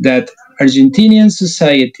 that Argentinian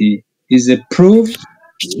society is a proof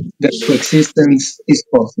that coexistence is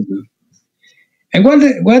possible. And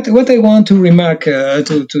what I want to remark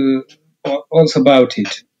to also about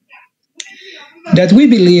it, that we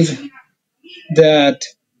believe that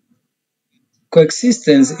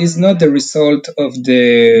coexistence is not the result of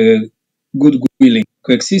the goodwilling.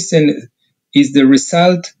 Coexistence is the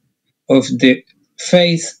result of the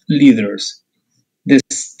faith leaders, the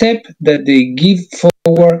step that they give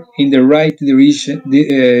forward in the right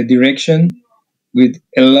direction with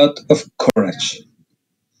a lot of courage,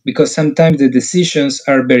 because sometimes the decisions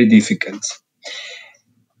are very difficult.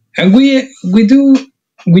 And we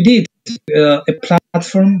did a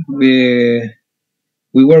platform.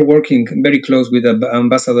 We were working very close with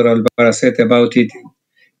Ambassador Albaracete about it,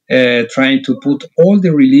 trying to put all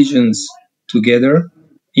the religions together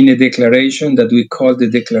in a declaration that we call the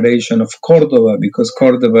Declaration of Cordoba, because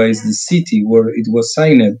Cordoba is the city where it was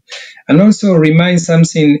signed. And also remind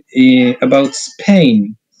something about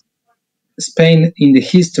Spain. Spain in the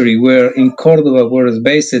history, where in Cordoba was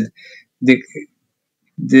based, it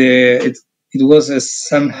was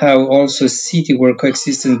somehow also a city where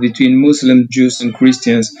coexistence between Muslim, Jews, and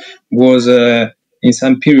Christians was in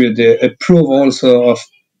some period a proof also of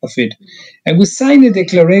it. And we signed a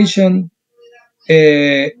declaration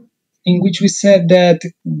in which we said that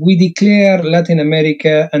we declare Latin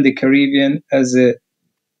America and the Caribbean as an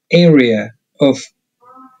area of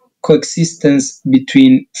coexistence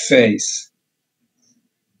between faiths.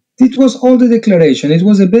 It was all the declaration. It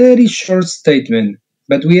was a very short statement,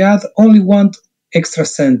 but we add only one extra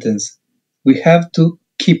sentence. We have to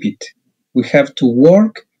keep it. We have to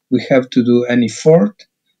work. We have to do an effort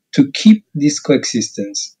to keep this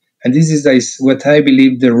coexistence. And this is what I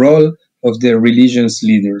believe the role of the religious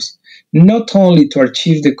leaders. Not only to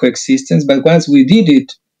achieve the coexistence, but once we did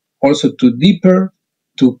it, also to deeper,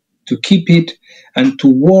 to keep it, and to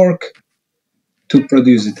work to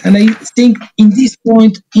produce it. And I think in this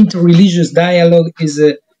point, interreligious dialogue is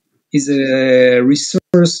a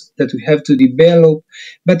resource that we have to develop.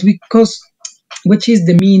 But because what is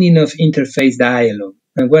the meaning of interfaith dialogue?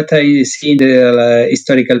 And what I see in the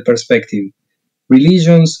historical perspective?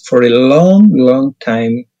 religions for a long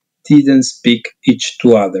time didn't speak each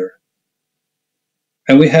to other.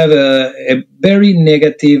 And we have a very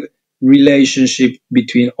negative relationship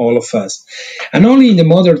between all of us. And only in the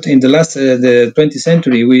 20th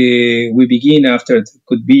century, we begin after it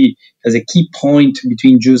could be as a key point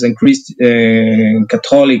between Jews and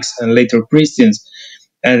Catholics and later Christians.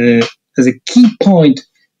 And as a key point,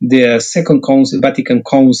 the Second Vatican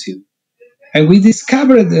Council. And we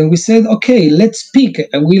discovered and we said, okay, let's speak.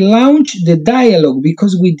 And we launched the dialogue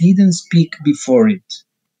because we didn't speak before it.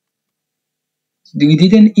 We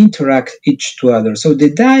didn't interact each to other. So the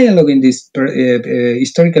dialogue in this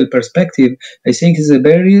historical perspective, I think, is a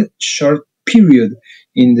very short period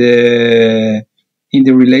in the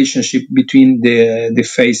relationship between the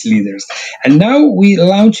faith leaders. And now we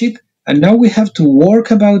launch it, and now we have to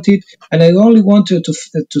work about it. And I only want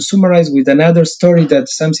to summarize with another story,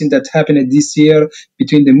 that's something that happened this year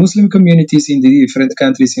between the Muslim communities in the different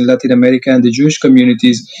countries in Latin America and the Jewish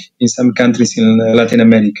communities in some countries in Latin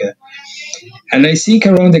America. And I think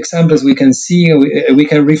around examples we can see, we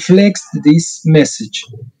can reflect this message.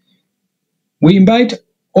 We invite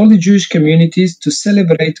all the Jewish communities to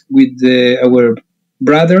celebrate with our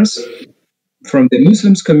brothers from the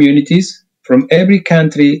Muslim communities from every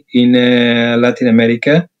country in Latin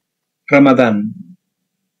America, Ramadan.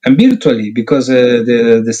 And virtually, because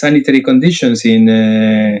the sanitary conditions in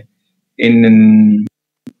Latin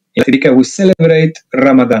America, we celebrate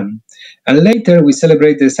Ramadan. And later we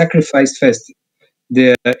celebrate the sacrifice fest,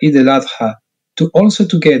 the Eid al-Adha, also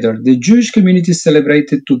together. The Jewish community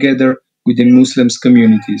celebrated together with the Muslim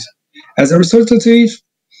communities. As a result of it,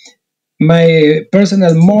 my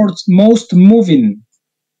personal most moving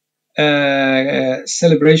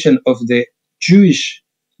celebration of the Jewish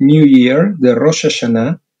New Year, the Rosh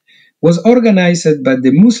Hashanah, was organized by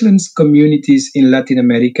the Muslim communities in Latin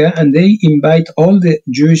America, and they invite all the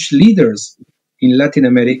Jewish leaders in Latin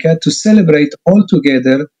America to celebrate all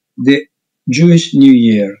together the Jewish New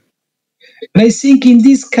Year. And I think in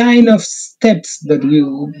this kind of steps that we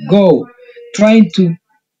go, trying to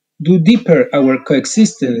do deeper our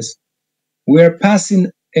coexistence, we are passing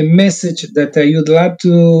a message that I would love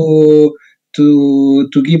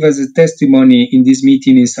to give as a testimony in this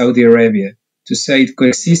meeting in Saudi Arabia, to say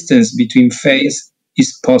coexistence between faiths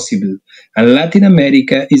is possible. And Latin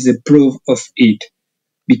America is a proof of it,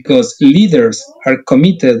 because leaders are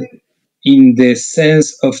committed in the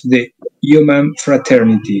sense of the human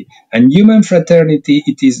fraternity. And human fraternity,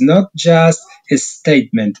 it is not just a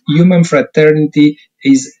statement. Human fraternity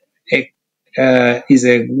is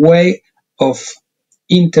a way of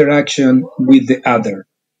interaction with the other.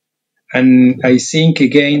 And I think,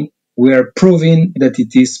 again, we are proving that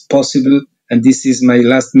it is possible. And this is my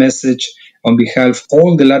last message on behalf of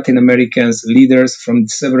all the Latin Americans leaders from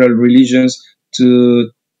several religions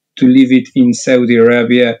to live it in Saudi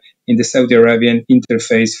Arabia, in the Saudi Arabian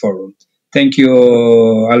Interfaith Forum. Thank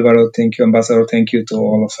you, Alvaro. Thank you, Ambassador. Thank you to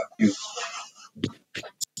all of you.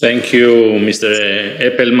 Thank you, Mr.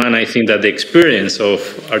 Eppelman. I think that the experience of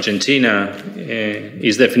Argentina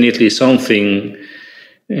is definitely something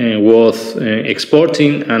worth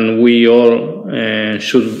exporting, and we all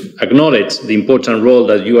should acknowledge the important role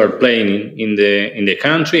that you are playing in the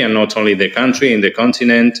country, and not only the country, in the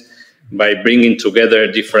continent, by bringing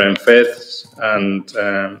together different faiths.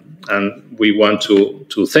 And we want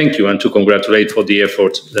to thank you and to congratulate for the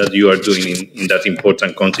effort that you are doing in that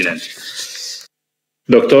important continent.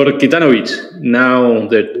 Dr. Kitanovic, now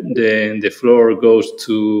the floor goes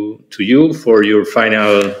to you for your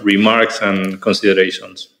final remarks and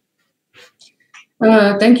considerations.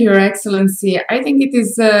 Thank you, Your Excellency. I think it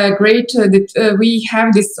is great that we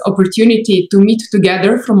have this opportunity to meet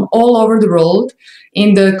together from all over the world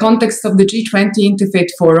in the context of the G20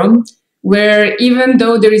 Interfaith Forum, where even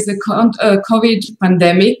though there is a COVID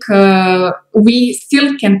pandemic, we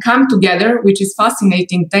still can come together, which is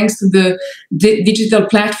fascinating thanks to the digital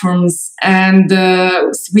platforms. And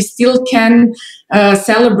we still can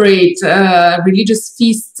celebrate religious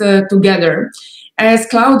feasts together. As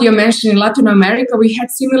Claudio mentioned, in Latin America, we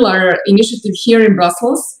had similar initiative here in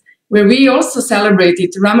Brussels, where we also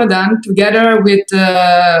celebrated Ramadan together with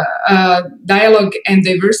Dialogue and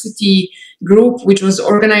Diversity Group, which was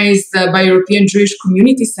organized by European Jewish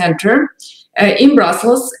Community Center in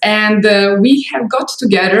Brussels. And we have got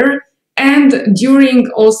together, and during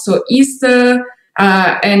also Easter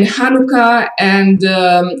and Hanukkah and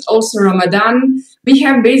also Ramadan, we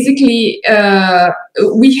have basically,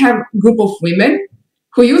 we have a group of women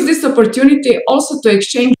who use this opportunity also to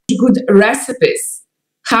exchange good recipes,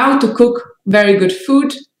 how to cook very good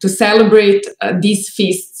food to celebrate these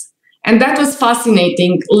feasts. And that was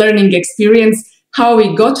fascinating learning experience, how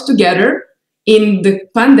we got together in the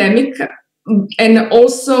pandemic, and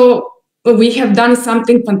also we have done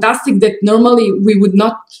something fantastic that normally we would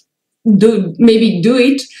not do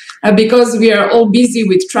it because we are all busy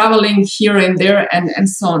with traveling here and there and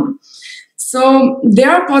so on. So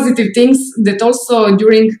there are positive things that also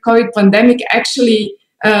during COVID pandemic actually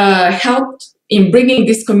helped in bringing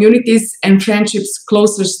these communities and friendships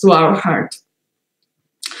closer to our heart.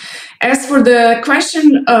 As for the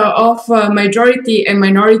question of majority and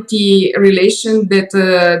minority relation that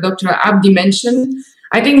Dr. Abdi mentioned,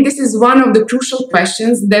 I think this is one of the crucial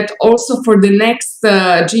questions that also for the next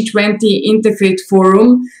G20 Interfaith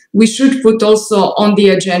Forum, we should put also on the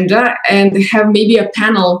agenda and have maybe a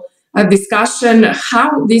panel discussion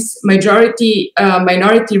how these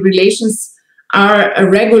majority-minority relations are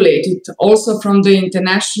regulated also from the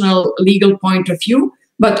international legal point of view,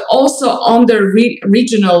 but also on the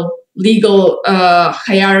regional legal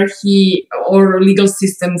hierarchy or legal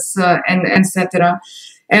systems and etc.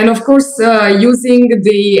 And of course, using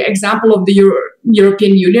the example of the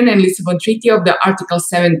European Union and Lisbon Treaty of the Article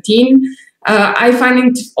 17, I find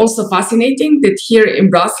it also fascinating that here in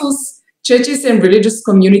Brussels, churches and religious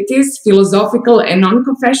communities, philosophical and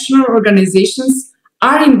non-confessional organizations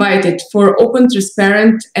are invited for open,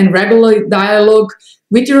 transparent and regular dialogue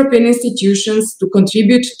with European institutions to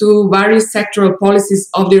contribute to various sectoral policies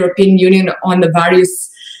of the European Union on the various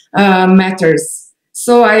matters.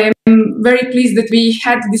 So I am very pleased that we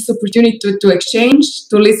had this opportunity to exchange,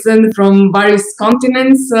 to listen from various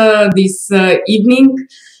continents this evening.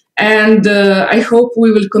 And I hope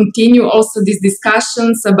we will continue also these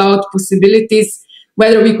discussions about possibilities,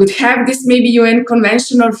 whether we could have this maybe UN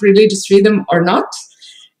Convention of Religious Freedom or not.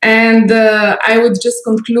 And I would just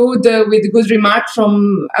conclude with a good remark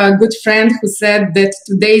from a good friend who said that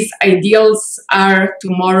today's ideals are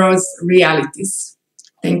tomorrow's realities.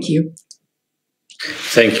 Thank you.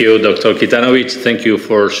 Thank you, Dr. Kitanovic. Thank you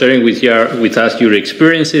for sharing with us your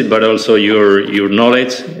experiences, but also your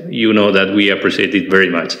knowledge. You know that we appreciate it very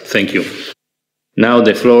much. Thank you. Now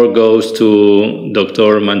the floor goes to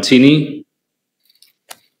Dr. Mancini.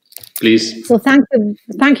 Please. So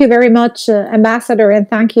thank you very much, Ambassador, and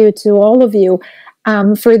thank you to all of you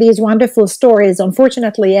for these wonderful stories.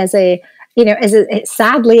 Unfortunately,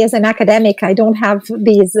 sadly, as an academic, I don't have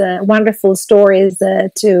these wonderful stories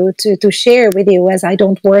to share with you, as I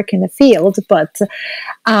don't work in the field. But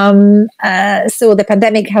so the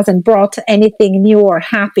pandemic hasn't brought anything new or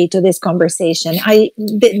happy to this conversation. I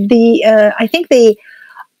think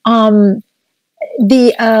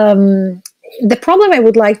the problem I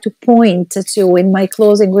would like to point to in my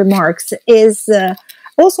closing remarks is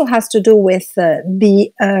also has to do with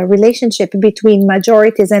the relationship between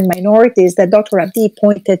majorities and minorities that Dr. Abdi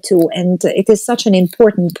pointed to, and it is such an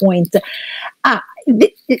important point.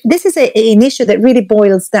 This is an issue that really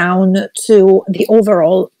boils down to the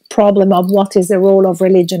overall problem of what is the role of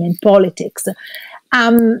religion in politics.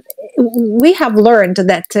 We have learned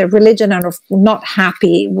that religion are not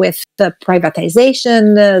happy with the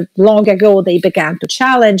privatization. Long ago, they began to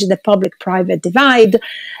challenge the public-private divide,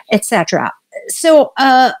 etc. So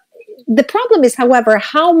the problem is, however,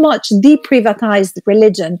 how much deprivatized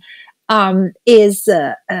religion is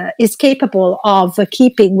capable of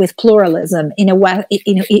keeping with pluralism in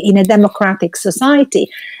a democratic society.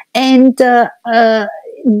 And the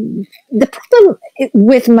problem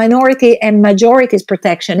with minority and majorities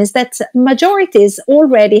protection is that majorities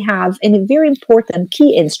already have a very important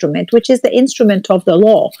key instrument, which is the instrument of the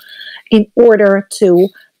law, in order to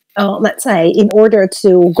let's say, in order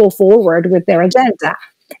to go forward with their agenda,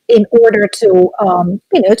 in order to,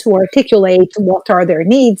 to articulate what are their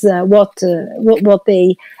needs, what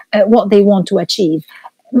they want to achieve.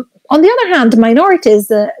 On the other hand, minorities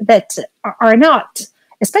that are not,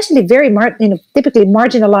 especially very typically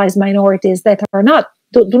marginalized minorities that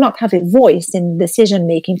do not have a voice in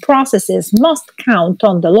decision-making processes, must count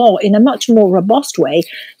on the law in a much more robust way.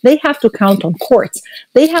 They have to count on courts.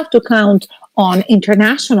 They have to count on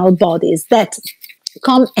international bodies that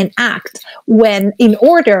come and act when, in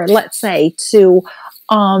order, let's say, to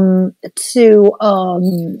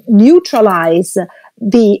neutralize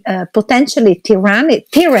the potentially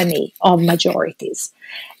tyranny of majorities.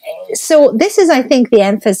 So this is, I think, the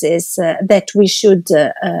emphasis that we should,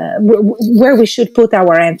 where we should put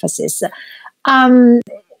our emphasis.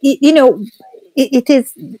 It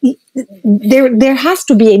is there has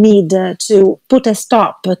to be a need to put a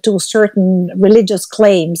stop to certain religious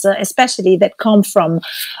claims, especially that come from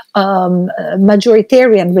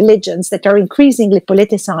majoritarian religions that are increasingly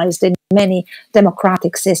politicized in many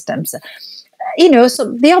democratic systems.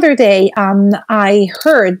 so the other day I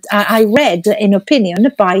read an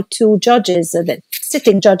opinion by two judges,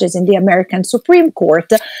 sitting judges in the American Supreme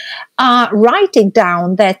Court, writing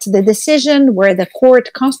down that the decision where the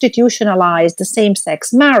court constitutionalized the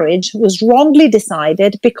same-sex marriage was wrongly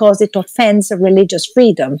decided because it offends religious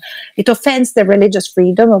freedom. It offends the religious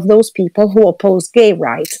freedom of those people who oppose gay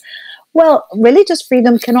rights. Well, religious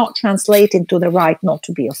freedom cannot translate into the right not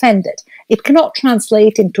to be offended. It cannot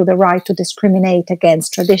translate into the right to discriminate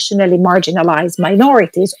against traditionally marginalized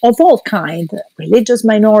minorities of all kinds, religious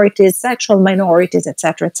minorities, sexual minorities,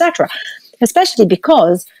 etc., especially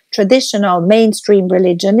because traditional mainstream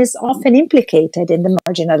religion is often implicated in the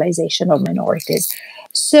marginalization of minorities.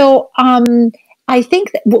 So I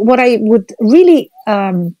think that what I would really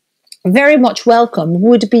very much welcome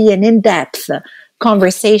would be an in-depth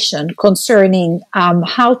conversation concerning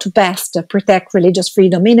how to best protect religious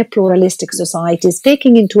freedom in a pluralistic society,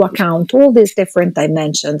 taking into account all these different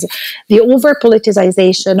dimensions, the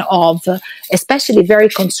over-politicization of especially very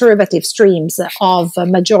conservative streams of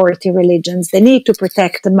majority religions, the need to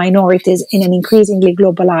protect minorities in an increasingly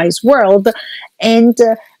globalized world, and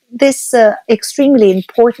this extremely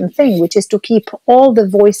important thing, which is to keep all the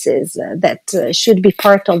voices that should be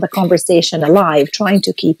part of the conversation alive, trying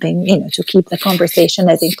to keep the conversation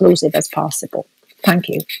as inclusive as possible. Thank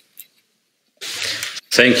you.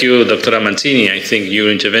 Thank you, Dr. Mancini. I think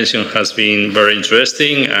your intervention has been very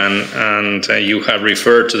interesting, and you have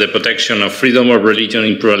referred to the protection of freedom of religion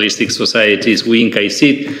in pluralistic societies. We in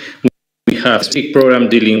CAICID, we have a big program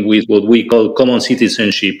dealing with what we call common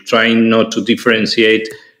citizenship, trying not to differentiate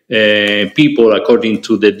people according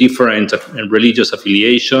to the different religious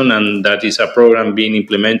affiliation, and that is a program being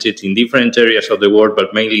implemented in different areas of the world,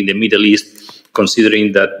 but mainly in the Middle East,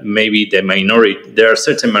 considering that maybe there are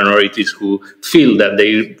certain minorities who feel that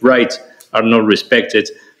their rights are not respected,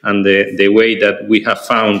 and the way that we have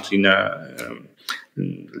found in a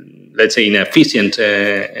let's say, in an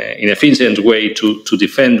efficient way to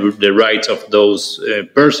defend the rights of those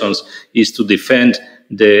persons is to defend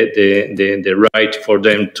the right for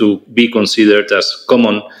them to be considered as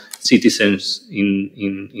common citizens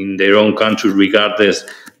in their own country, regardless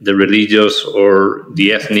the religious or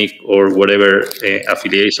the ethnic or whatever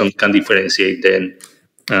affiliation can differentiate them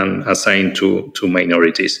and assign to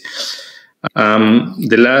minorities.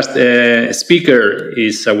 The last speaker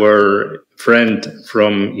is our friend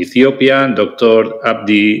from Ethiopia, Dr.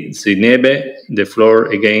 Abdi Zinebe. The floor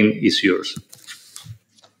again is yours.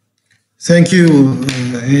 Thank you,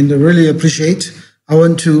 and I really appreciate. I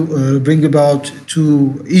want to bring about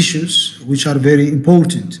two issues which are very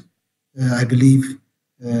important, I believe,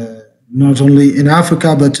 not only in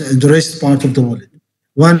Africa, but in the rest part of the world.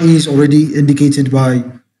 One is already indicated by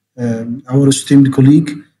our esteemed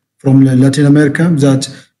colleague from Latin America, that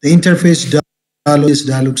the interfaith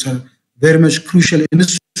dialogues are very much crucial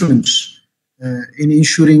instruments in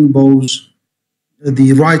ensuring both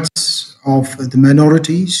the rights of the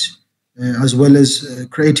minorities as well as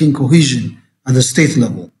creating cohesion at the state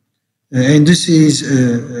level. And this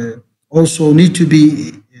is also need to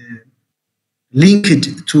be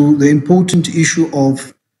linked to the important issue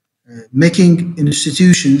of making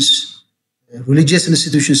institutions, religious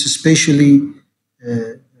institutions especially,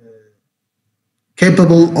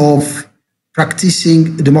 capable of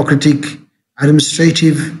practicing democratic,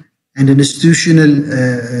 administrative, and institutional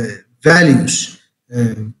values.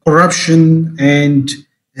 Corruption and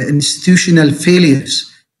institutional failures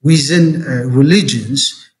within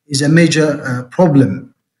religions is a major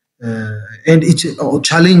problem, and it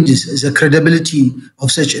challenges the credibility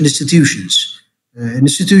of such institutions.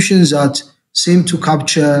 Institutions that seem to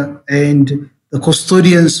capture and the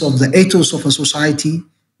custodians of the ethos of a society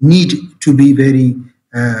need to be very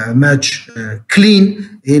much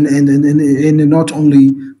clean in not only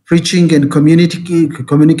preaching and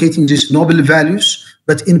communicating these noble values,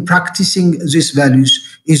 but in practicing these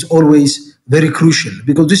values is always very crucial,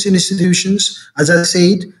 because these institutions, as I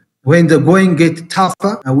said, when the going get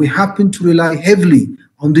tougher, we happen to rely heavily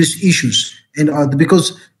on these issues, and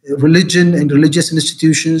because religion and religious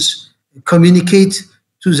institutions communicate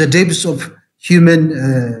to the depths of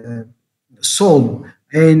human soul,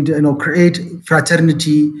 and create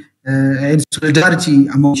fraternity and solidarity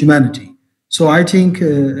among humanity. So I think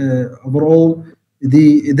overall,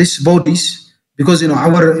 these bodies, because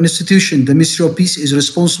our institution, the Ministry of Peace, is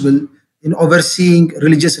responsible in overseeing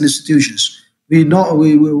religious institutions. We know,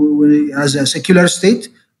 we as a secular state,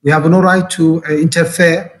 we have no right to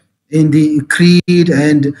interfere in the creed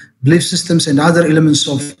and belief systems and other elements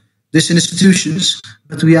of these institutions,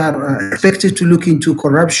 but we are expected to look into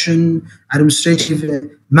corruption, administrative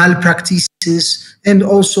malpractices, and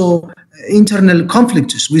also internal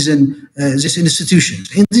conflicts within these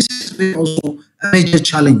institutions. And this is also a major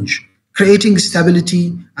challenge. Creating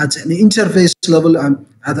stability at an interfaith level and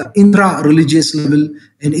at an intra-religious level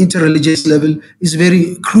and inter-religious level is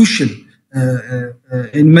very crucial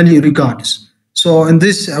in many regards. So in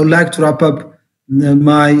this, I would like to wrap up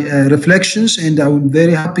my reflections, and I'm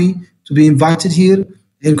very happy to be invited here,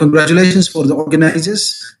 and congratulations for the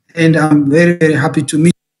organizers, and I'm very, very happy to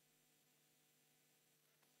meet.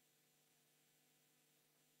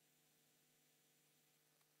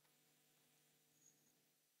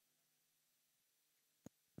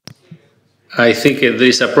 I think there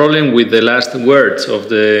is a problem with the last words of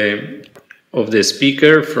the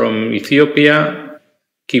speaker from Ethiopia.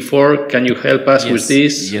 Kifor, can you help us with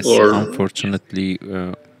this? Yes, unfortunately,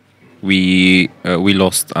 we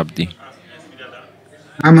lost Abdi.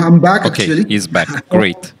 I'm back. Okay, actually. He's back.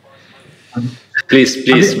 Great. Please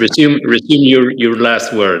resume your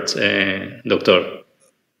last words, Doctor.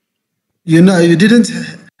 You didn't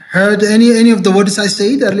heard any of the words I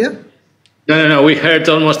said earlier? No. We heard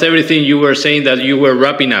almost everything you were saying, that you were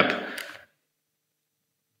wrapping up.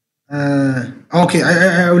 Okay,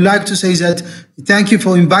 I would like to say that thank you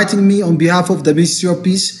for inviting me on behalf of the Ministry of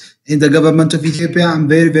Peace and the government of Ethiopia. I'm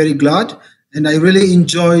very, very glad, and I really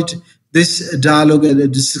enjoyed this dialogue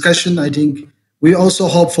and discussion. I think we also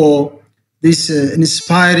hope for these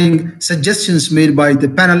inspiring suggestions made by the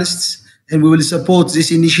panelists, and we will support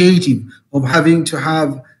this initiative of having to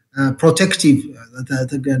have protective,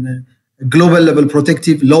 global level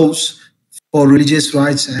protective laws for religious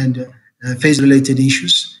rights and faith-related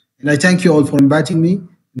issues. And I thank you all for inviting me.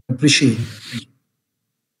 I appreciate it.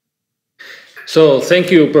 So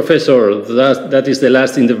thank you, Professor. That is the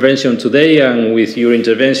last intervention today, and with your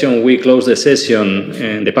intervention, we close the session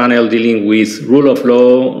and the panel dealing with rule of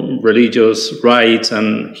law, religious rights,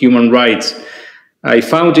 and human rights. I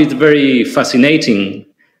found it very fascinating,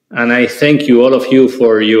 and I thank you, all of you,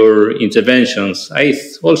 for your interventions. I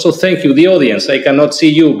also thank you, the audience. I cannot see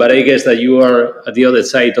you, but I guess that you are at the other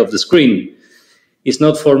side of the screen. It's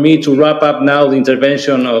not for me to wrap up now the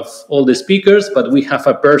intervention of all the speakers, but we have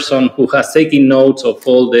a person who has taken notes of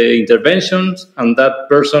all the interventions, and that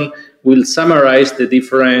person will summarize the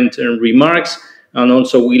different remarks and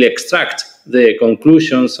also will extract the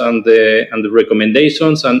conclusions and the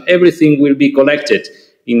recommendations, and everything will be collected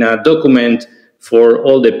in a document for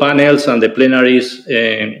all the panels and the plenaries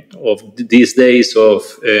of these days of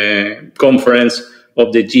conference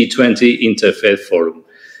of the G20 Interfaith Forum.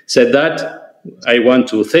 Said that, I want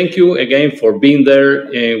to thank you again for being there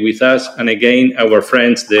with us, and again, our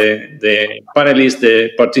friends, the panelists,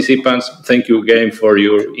 the participants, thank you again for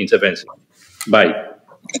your intervention. Bye.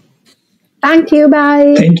 Thank you.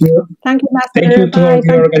 Bye. Thank you. Thank you, Master. Thank you to Bye. all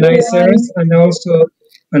the organizers,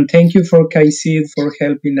 and thank you for Kaisid for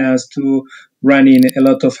helping us to run in a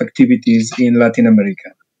lot of activities in Latin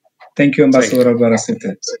America. Thank you, Ambassador Alvaro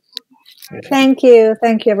Sete. Thank you.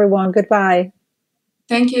 Thank you, everyone. Goodbye.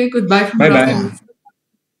 Thank you. Goodbye from Bye-bye. Brussels.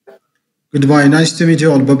 Goodbye. Nice to meet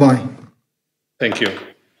you all. Bye-bye. Thank you.